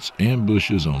experience,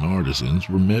 ambushes on artisans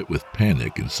were met with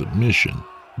panic and submission,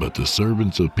 but the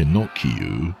servants of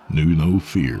Pinocchio knew no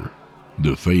fear.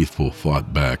 The faithful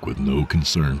fought back with no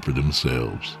concern for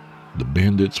themselves. The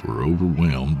bandits were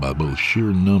overwhelmed by both sheer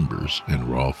numbers and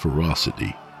raw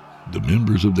ferocity. The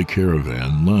members of the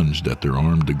caravan lunged at their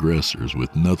armed aggressors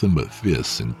with nothing but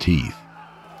fists and teeth.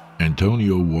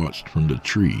 Antonio watched from the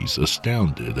trees,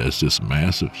 astounded as this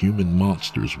mass of human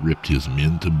monsters ripped his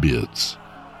men to bits.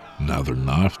 Neither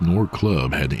knife nor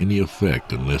club had any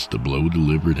effect unless the blow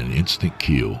delivered an instant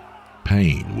kill.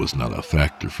 Pain was not a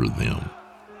factor for them.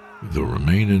 The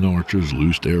remaining archers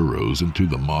loosed arrows into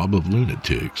the mob of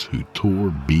lunatics who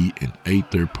tore, beat, and ate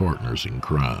their partners in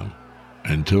crime.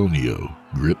 Antonio,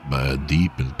 gripped by a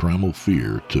deep and primal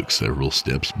fear, took several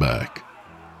steps back.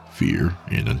 Fear,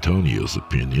 in Antonio's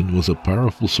opinion, was a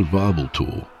powerful survival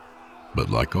tool, but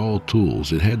like all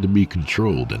tools, it had to be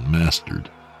controlled and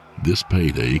mastered. This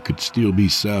payday could still be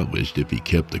salvaged if he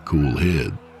kept a cool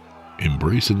head.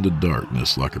 Embracing the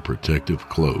darkness like a protective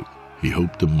cloak, he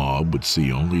hoped the mob would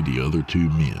see only the other 2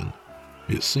 men.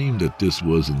 It seemed that this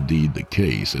was indeed the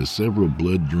case, as several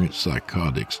blood-drenched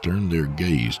psychotics turned their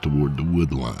gaze toward the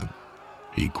woodline.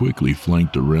 He quickly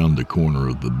flanked around the corner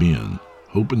of the bend,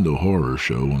 hoping the horror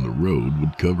show on the road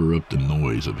would cover up the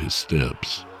noise of his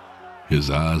steps. His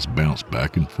eyes bounced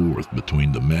back and forth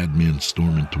between the madmen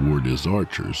storming toward his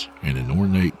archers and an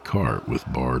ornate cart with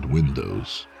barred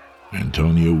windows.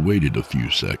 Antonio waited a few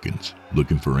seconds,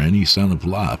 looking for any sign of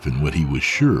life in what he was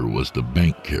sure was the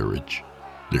bank carriage.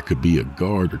 There could be a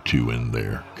guard or 2 in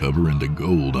there, covering the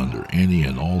gold under any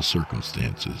and all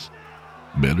circumstances.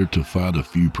 Better to fight a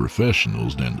few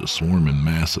professionals than the swarming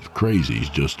mass of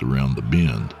crazies just around the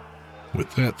bend.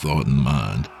 With that thought in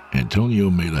mind, Antonio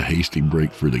made a hasty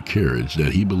break for the carriage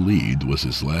that he believed was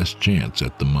his last chance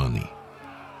at the money.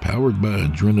 Powered by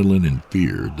adrenaline and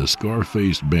fear, the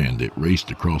scar-faced bandit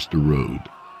raced across the road.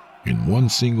 In one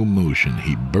single motion,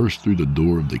 he burst through the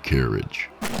door of the carriage.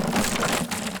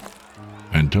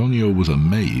 Antonio was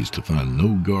amazed to find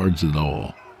no guards at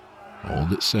all. All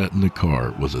that sat in the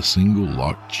cart was a single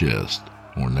locked chest,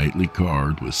 ornately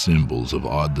carved with symbols of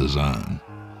odd design.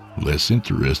 Less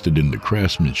interested in the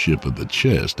craftsmanship of the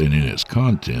chest than in its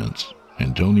contents,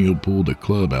 Antonio pulled a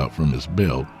club out from his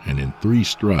belt and in 3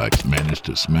 strikes managed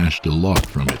to smash the lock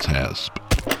from its hasp.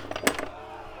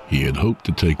 He had hoped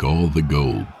to take all the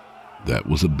gold. That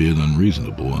was a bit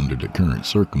unreasonable under the current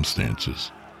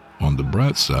circumstances. On the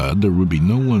bright side, there would be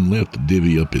no one left to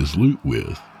divvy up his loot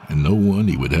with, and no one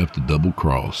he would have to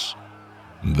double-cross.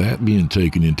 That being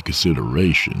taken into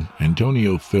consideration,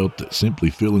 Antonio felt that simply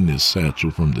filling his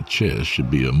satchel from the chest should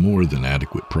be a more than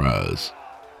adequate prize.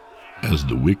 As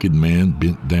the wicked man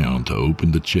bent down to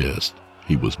open the chest,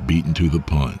 he was beaten to the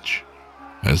punch.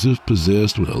 As if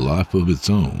possessed with a life of its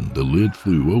own, the lid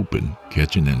flew open,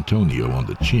 catching Antonio on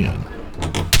the chin.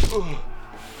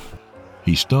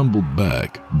 He stumbled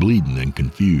back, bleeding and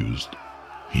confused.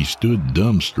 He stood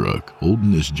dumbstruck,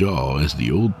 holding his jaw as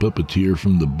the old puppeteer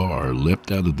from the bar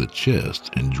leapt out of the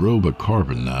chest and drove a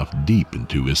carving knife deep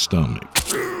into his stomach.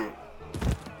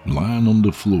 Lying on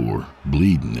the floor,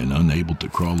 bleeding and unable to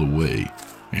crawl away,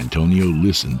 Antonio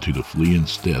listened to the fleeing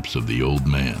steps of the old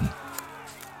man.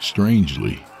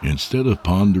 Strangely, instead of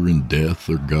pondering death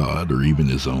or God or even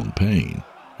his own pain,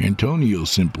 Antonio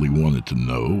simply wanted to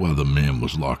know why the man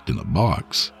was locked in a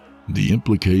box. The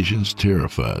implications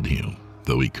terrified him,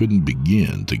 though he couldn't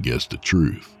begin to guess the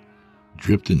truth.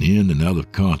 Drifting in and out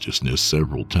of consciousness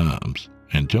several times,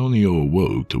 Antonio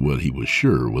awoke to what he was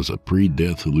sure was a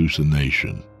pre-death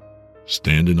hallucination.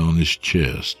 Standing on his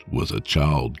chest was a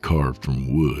child carved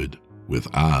from wood, with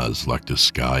eyes like the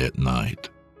sky at night.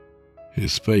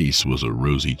 His face was a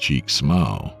rosy-cheeked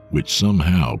smile, which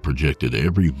somehow projected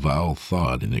every vile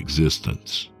thought in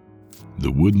existence.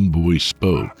 The wooden boy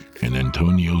spoke, and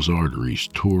Antonio's arteries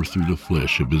tore through the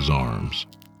flesh of his arms,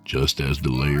 just as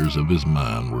the layers of his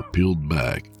mind were peeled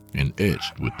back and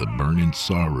etched with the burning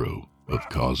sorrow of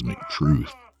cosmic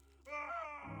truth.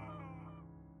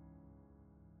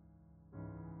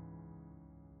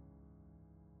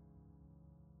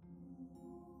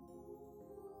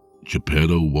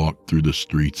 Geppetto walked through the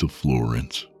streets of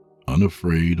Florence,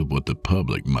 unafraid of what the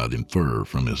public might infer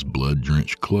from his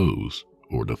blood-drenched clothes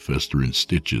or the festering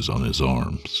stitches on his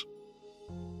arms.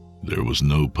 There was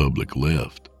no public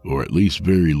left, or at least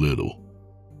very little.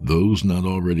 Those not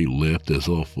already left as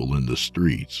awful in the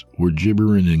streets were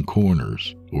gibbering in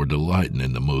corners or delighting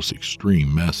in the most extreme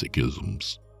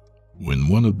masochisms. When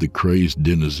one of the crazed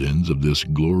denizens of this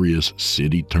glorious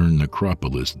city-turned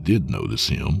necropolis did notice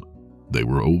him, they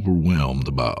were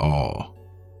overwhelmed by awe.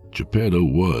 Geppetto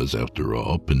was, after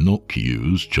all,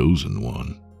 Pinocchio's chosen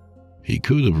one. He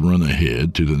could have run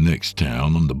ahead to the next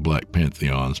town on the Black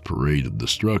Pantheon's parade of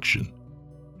destruction.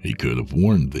 He could have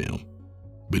warned them.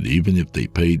 But even if they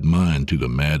paid mind to the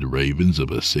mad ravings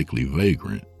of a sickly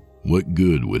vagrant, what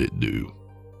good would it do?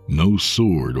 No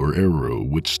sword or arrow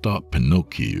would stop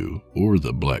Pinocchio or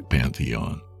the Black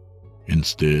Pantheon.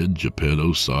 Instead,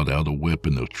 Geppetto sought out a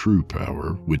weapon of true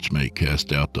power which may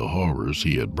cast out the horrors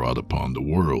he had brought upon the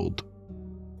world.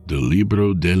 The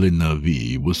Libro delle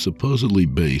Navi was supposedly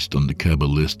based on the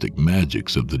Kabbalistic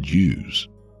magics of the Jews,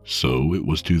 so it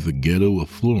was to the ghetto of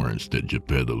Florence that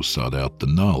Geppetto sought out the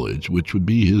knowledge which would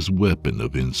be his weapon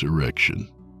of insurrection.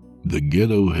 The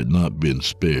ghetto had not been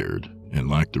spared, and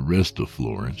like the rest of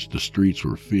Florence, the streets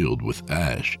were filled with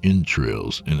ash,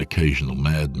 entrails, and occasional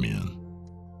madmen.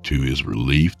 To his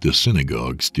relief, the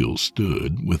synagogue still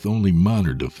stood, with only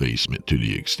minor defacement to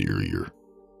the exterior.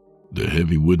 The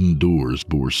heavy wooden doors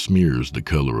bore smears the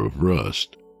color of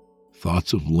rust.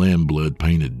 Thoughts of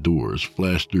lamb-blood-painted doors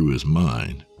flashed through his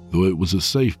mind, though it was a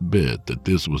safe bet that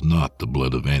this was not the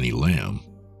blood of any lamb.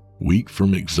 Weak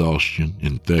from exhaustion,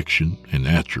 infection, and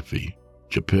atrophy,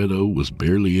 Geppetto was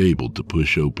barely able to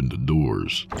push open the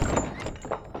doors.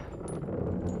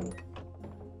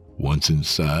 Once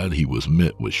inside, he was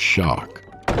met with shock.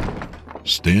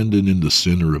 Standing in the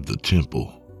center of the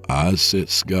temple, eyes set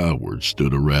skyward,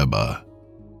 stood a rabbi.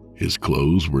 His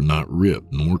clothes were not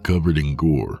ripped nor covered in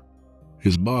gore.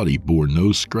 His body bore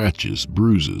no scratches,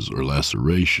 bruises, or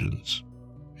lacerations.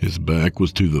 His back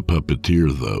was to the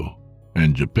puppeteer, though,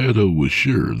 and Geppetto was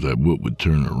sure that what would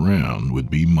turn around would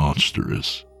be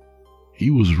monstrous. He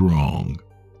was wrong.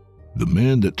 The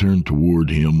man that turned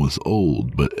toward him was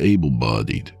old but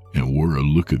able-bodied, and wore a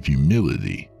look of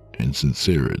humility and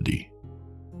sincerity.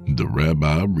 The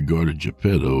rabbi regarded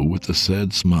Geppetto with a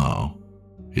sad smile.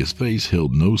 His face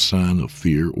held no sign of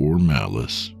fear or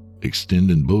malice.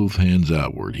 Extending both hands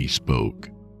outward, he spoke.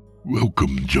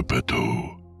 "Welcome,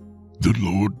 Geppetto. The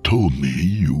Lord told me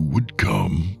you would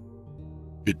come."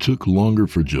 It took longer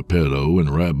for Geppetto and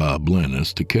Rabbi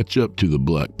Blanus to catch up to the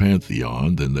Black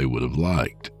Pantheon than they would have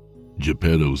liked.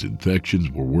 Geppetto's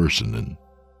infections were worsening,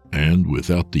 and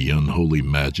without the unholy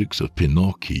magics of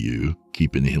Pinocchio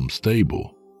keeping him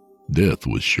stable, death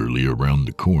was surely around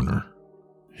the corner.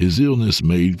 His illness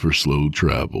made for slow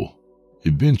travel.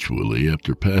 Eventually,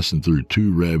 after passing through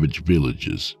 2 ravaged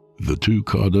villages, the two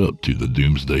caught up to the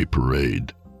Doomsday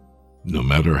Parade. No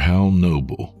matter how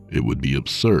noble, it would be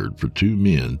absurd for 2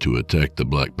 men to attack the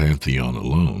Black Pantheon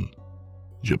alone.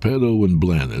 Geppetto and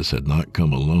Blanus had not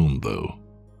come alone, though.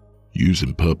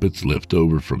 Using puppets left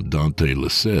over from Dante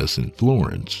Licesse in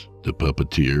Florence, the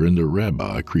puppeteer and the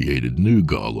rabbi created new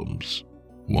golems.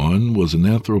 One was an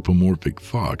anthropomorphic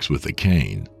fox with a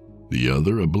cane, the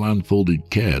other a blindfolded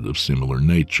cat of similar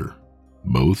nature.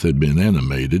 Both had been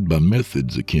animated by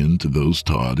methods akin to those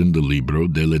taught in the Libro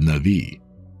delle Navi.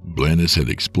 Blanus had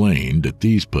explained that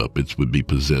these puppets would be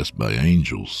possessed by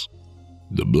angels.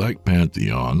 The Black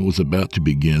Pantheon was about to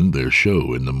begin their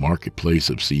show in the marketplace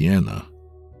of Siena.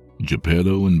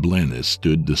 Geppetto and Blanus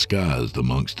stood disguised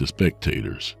amongst the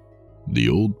spectators. The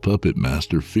old puppet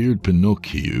master feared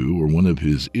Pinocchio or one of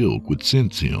his ilk would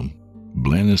sense him.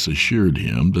 Blanus assured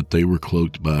him that they were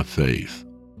cloaked by faith.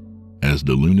 As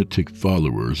the lunatic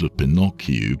followers of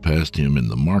Pinocchio passed him in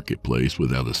the marketplace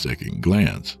without a second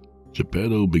glance,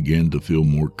 Geppetto began to feel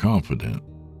more confident.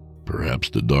 Perhaps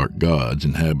the dark gods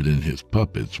inhabiting his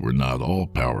puppets were not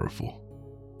all-powerful.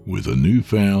 With a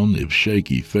newfound, if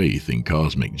shaky, faith in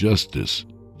cosmic justice,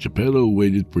 Geppetto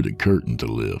waited for the curtain to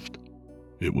lift.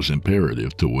 It was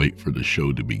imperative to wait for the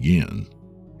show to begin.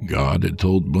 God had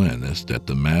told Blannis that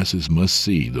the masses must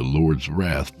see the Lord's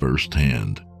wrath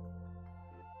firsthand.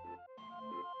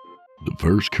 The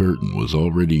first curtain was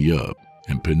already up,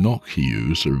 and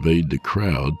Pinocchio surveyed the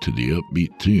crowd to the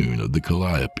upbeat tune of the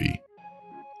calliope.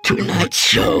 "Tonight's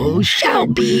show shall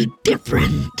be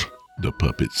different," the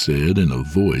puppet said in a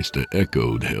voice that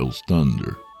echoed hell's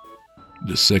thunder.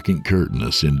 The second curtain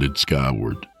ascended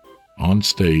skyward. On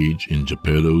stage, in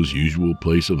Geppetto's usual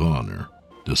place of honor,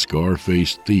 the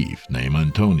scar-faced thief named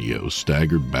Antonio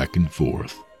staggered back and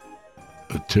forth.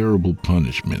 A terrible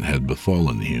punishment had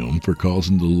befallen him for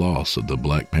causing the loss of the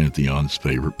Black Pantheon's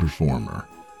favorite performer.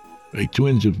 A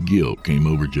twinge of guilt came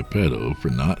over Geppetto for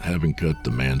not having cut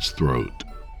the man's throat.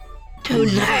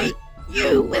 "Tonight,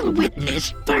 you will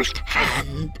witness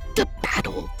firsthand the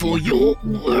battle for your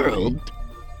world.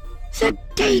 The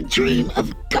daydream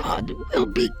of God will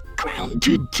be ground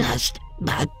to dust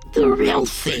by the real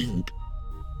thing."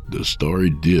 The starry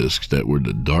discs that were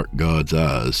the dark god's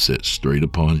eyes set straight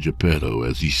upon Geppetto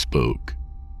as he spoke.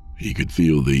 He could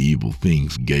feel the evil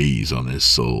thing's gaze on his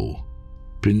soul.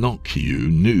 Pinocchio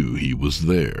knew he was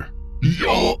there.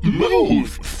 Your move,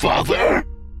 father!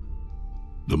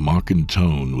 The mocking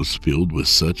tone was filled with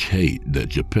such hate that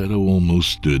Geppetto almost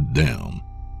stood down.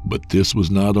 But this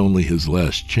was not only his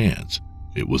last chance,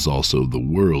 it was also the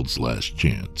world's last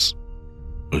chance.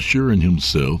 Assuring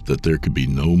himself that there could be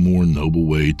no more noble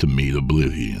way to meet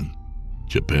oblivion,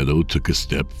 Geppetto took a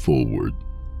step forward.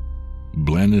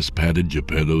 Blannis patted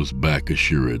Geppetto's back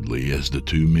assuredly as the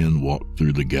two men walked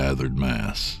through the gathered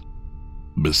mass.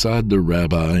 Beside the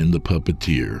rabbi and the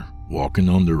puppeteer, walking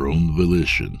on their own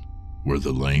volition, were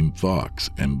the lame fox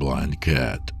and blind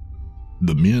cat.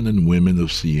 The men and women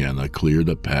of Siena cleared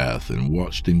a path and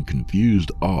watched in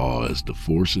confused awe as the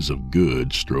forces of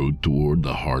good strode toward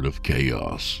the heart of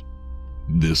chaos.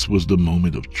 This was the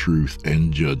moment of truth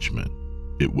and judgment.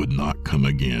 It would not come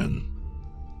again.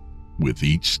 With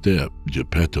each step,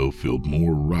 Geppetto felt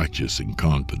more righteous and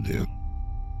confident.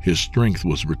 His strength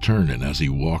was returning as he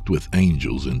walked with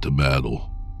angels into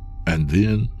battle. And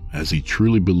then, as he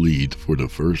truly believed for the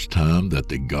first time that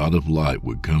the God of Light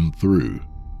would come through,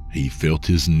 he felt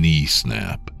his knee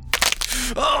snap.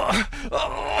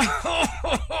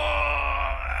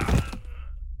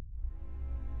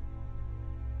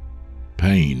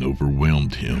 Pain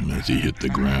overwhelmed him as he hit the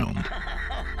ground.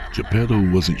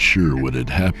 Geppetto wasn't sure what had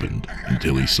happened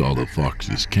until he saw the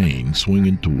fox's cane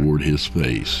swinging toward his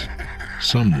face.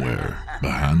 Somewhere,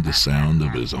 behind the sound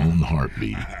of his own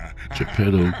heartbeat,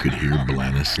 Geppetto could hear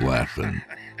Blannis laughing.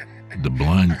 The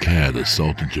blind cat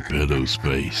assaulted Geppetto's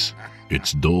face,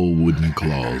 its dull wooden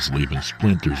claws leaving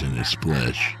splinters in his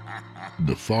flesh.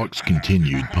 The fox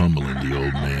continued pummeling the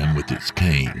old man with its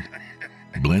cane.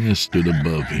 Blannis stood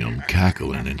above him,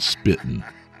 cackling and spitting.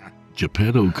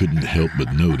 Geppetto couldn't help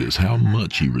but notice how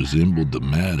much he resembled the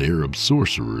mad Arab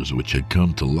sorcerers which had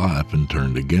come to life and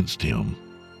turned against him.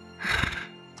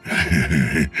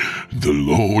 The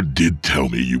Lord did tell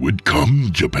me you would come,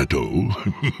 Geppetto,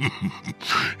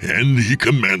 and he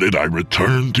commanded I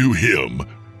return to him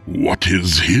what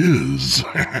is his.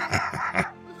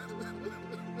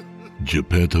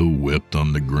 Geppetto wept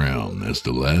on the ground as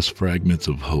the last fragments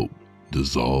of hope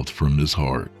dissolved from his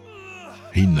heart.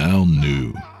 He now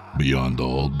knew, beyond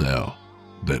all doubt,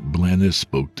 that Blannis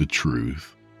spoke the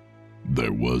truth.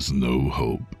 There was no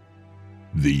hope.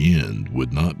 The end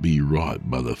would not be wrought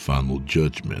by the final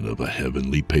judgment of a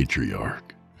heavenly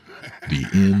patriarch. The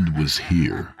end was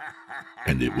here,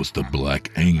 and it was the black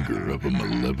anger of a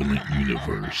malevolent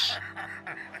universe.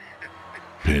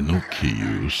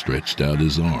 Pinocchio stretched out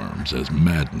his arms as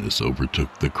madness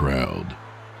overtook the crowd.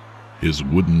 His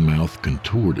wooden mouth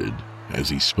contorted as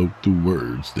he spoke the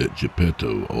words that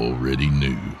Geppetto already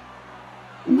knew.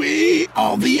 We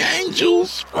are the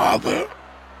angels, Father.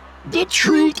 The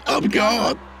truth of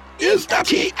God is that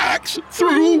he acts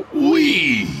through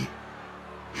we.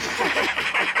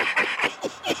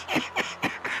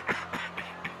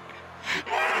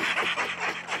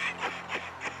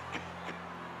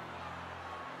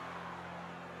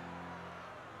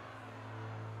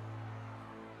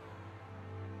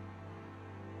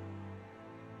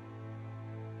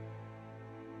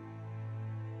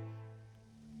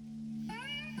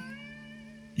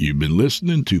 You've been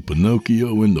listening to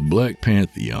Pinocchio and the Black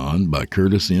Pantheon by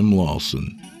Curtis M.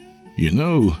 Lawson. You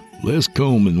know, Les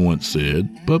Coleman once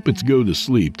said, puppets go to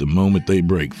sleep the moment they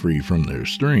break free from their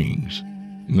strings.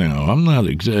 Now, I'm not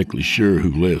exactly sure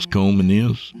who Les Coleman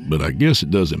is, but I guess it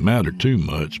doesn't matter too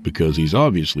much because he's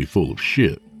obviously full of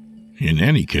shit. In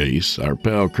any case, our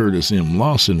pal Curtis M.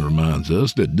 Lawson reminds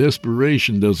us that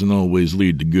desperation doesn't always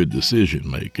lead to good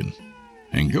decision-making.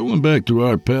 And going back to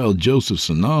our pal Joseph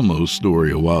Sonamo's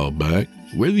story a while back,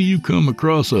 whether you come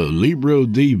across a Libro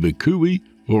de Vicui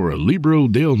or a Libro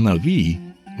del Navi,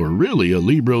 or really a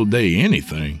Libro de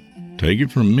anything, take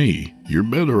it from me, you're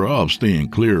better off staying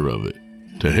clear of it.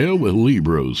 To hell with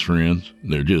Libros, friends.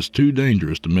 They're just too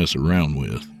dangerous to mess around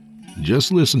with.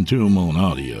 Just listen to them on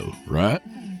audio, right?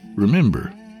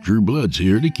 Remember, Drew Blood's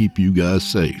here to keep you guys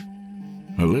safe.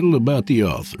 A little about the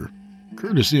author.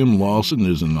 Curtis M. Lawson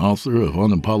is an author of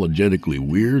unapologetically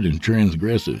weird and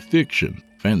transgressive fiction,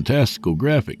 fantastical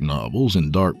graphic novels,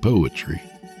 and dark poetry.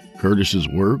 Curtis's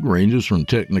work ranges from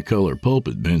technicolor pulp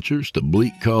adventures to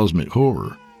bleak cosmic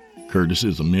horror. Curtis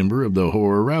is a member of the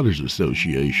Horror Writers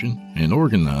Association and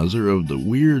organizer of the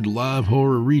Weird Live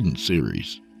Horror Reading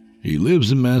Series. He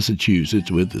lives in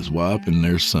Massachusetts with his wife and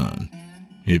their son.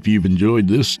 If you've enjoyed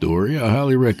this story, I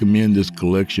highly recommend this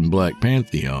collection Black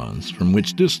Pantheons, from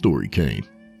which this story came.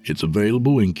 It's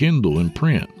available in Kindle and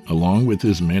print, along with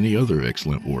his many other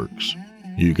excellent works.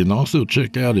 You can also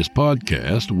check out his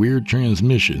podcast, Weird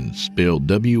Transmissions, spelled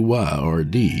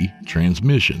W-Y-R-D,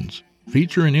 Transmissions,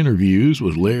 featuring interviews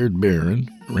with Laird Barron,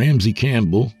 Ramsey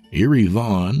Campbell, Erie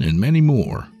Vaughn, and many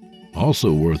more.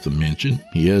 Also worth a mention,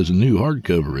 he has a new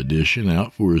hardcover edition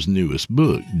out for his newest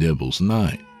book, Devil's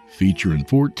Night, featuring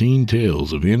 14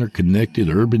 tales of interconnected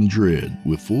urban dread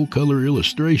with full-color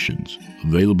illustrations,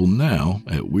 available now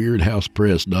at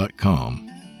weirdhousepress.com.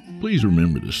 Please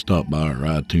remember to stop by our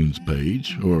iTunes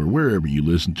page or wherever you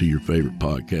listen to your favorite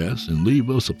podcasts and leave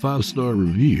us a 5-star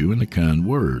review and a kind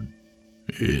word.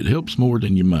 It helps more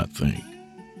than you might think.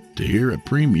 To hear a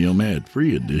premium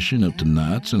ad-free edition of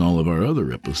tonight's and all of our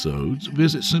other episodes,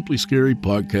 visit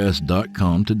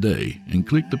simplyscarypodcast.com today and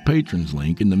click the patrons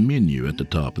link in the menu at the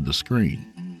top of the screen.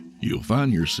 You'll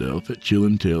find yourself at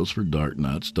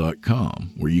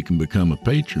chillintalesfordarknights.com, where you can become a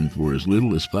patron for as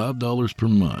little as $5 per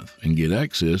month and get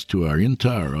access to our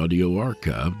entire audio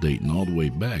archive dating all the way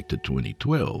back to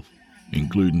 2012.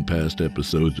 Including past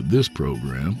episodes of this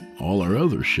program, all our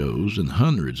other shows, and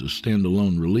hundreds of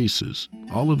standalone releases,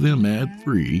 all of them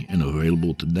ad-free and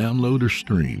available to download or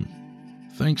stream.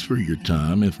 Thanks for your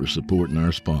time and for supporting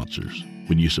our sponsors.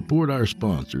 When you support our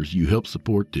sponsors, you help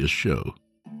support this show.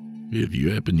 If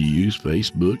you happen to use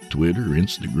Facebook, Twitter,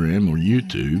 Instagram, or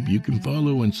YouTube, you can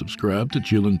follow and subscribe to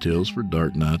Chillin' Tales for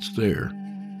Dark Nights there,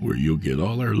 where you'll get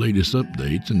all our latest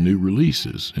updates and new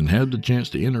releases and have the chance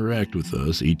to interact with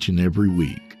us each and every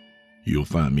week. You'll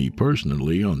find me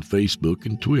personally on Facebook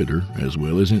and Twitter, as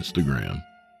well as Instagram.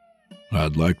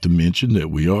 I'd like to mention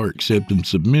that we are accepting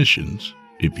submissions.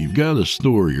 If you've got a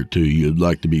story or two you'd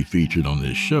like to be featured on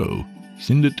this show,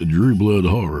 send it to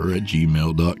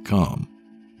drewbloodhorror@gmail.com.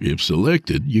 If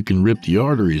selected, you can rip the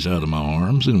arteries out of my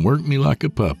arms and work me like a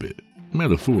puppet.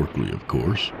 Metaphorically, of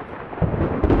course.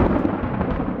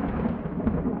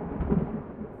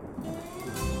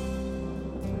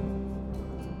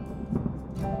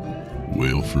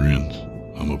 Well, friends,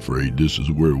 I'm afraid this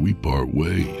is where we part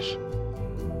ways.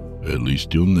 At least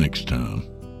till next time.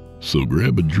 So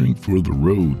grab a drink for the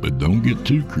road, but don't get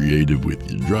too creative with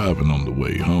your driving on the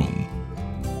way home.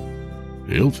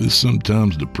 Health is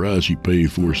sometimes the price you pay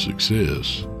for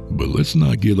success, but let's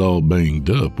not get all banged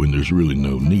up when there's really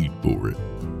no need for it.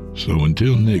 So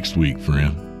until next week,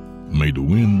 friend, may the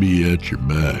wind be at your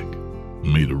back.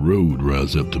 May the road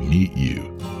rise up to meet you.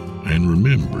 And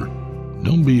remember,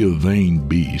 don't be a vain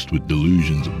beast with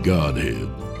delusions of Godhead.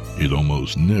 It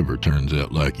almost never turns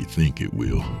out like you think it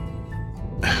will.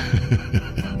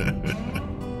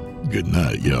 Good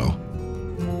night, y'all.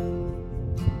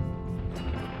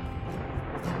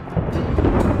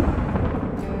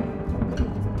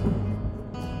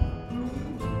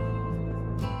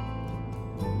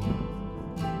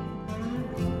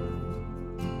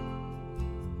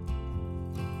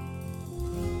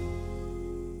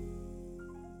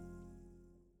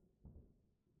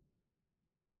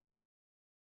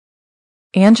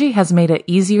 Angie has made it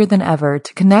easier than ever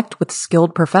to connect with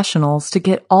skilled professionals to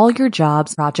get all your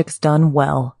jobs projects done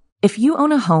well. If you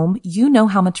own a home, you know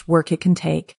how much work it can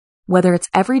take, whether it's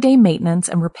everyday maintenance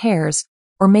and repairs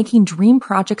or making dream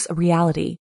projects a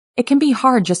reality. It can be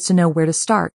hard just to know where to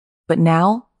start, but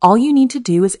now all you need to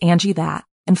do is Angie that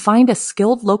and find a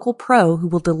skilled local pro who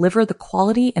will deliver the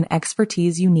quality and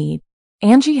expertise you need.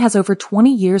 Angie has over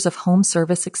 20 years of home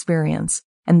service experience,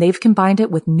 and they've combined it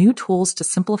with new tools to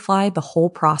simplify the whole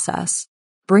process.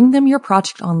 Bring them your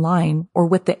project online or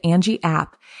with the Angie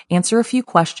app, answer a few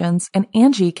questions, and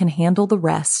Angie can handle the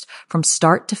rest from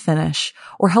start to finish,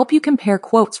 or help you compare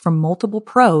quotes from multiple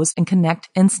pros and connect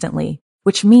instantly,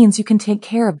 which means you can take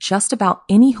care of just about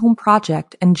any home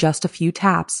project in just a few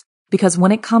taps. Because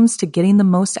when it comes to getting the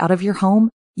most out of your home,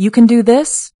 You can do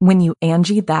this when you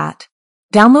Angie that.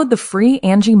 Download the free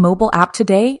Angie mobile app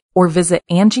today or visit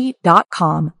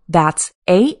Angie.com. That's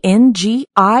ANGI.com.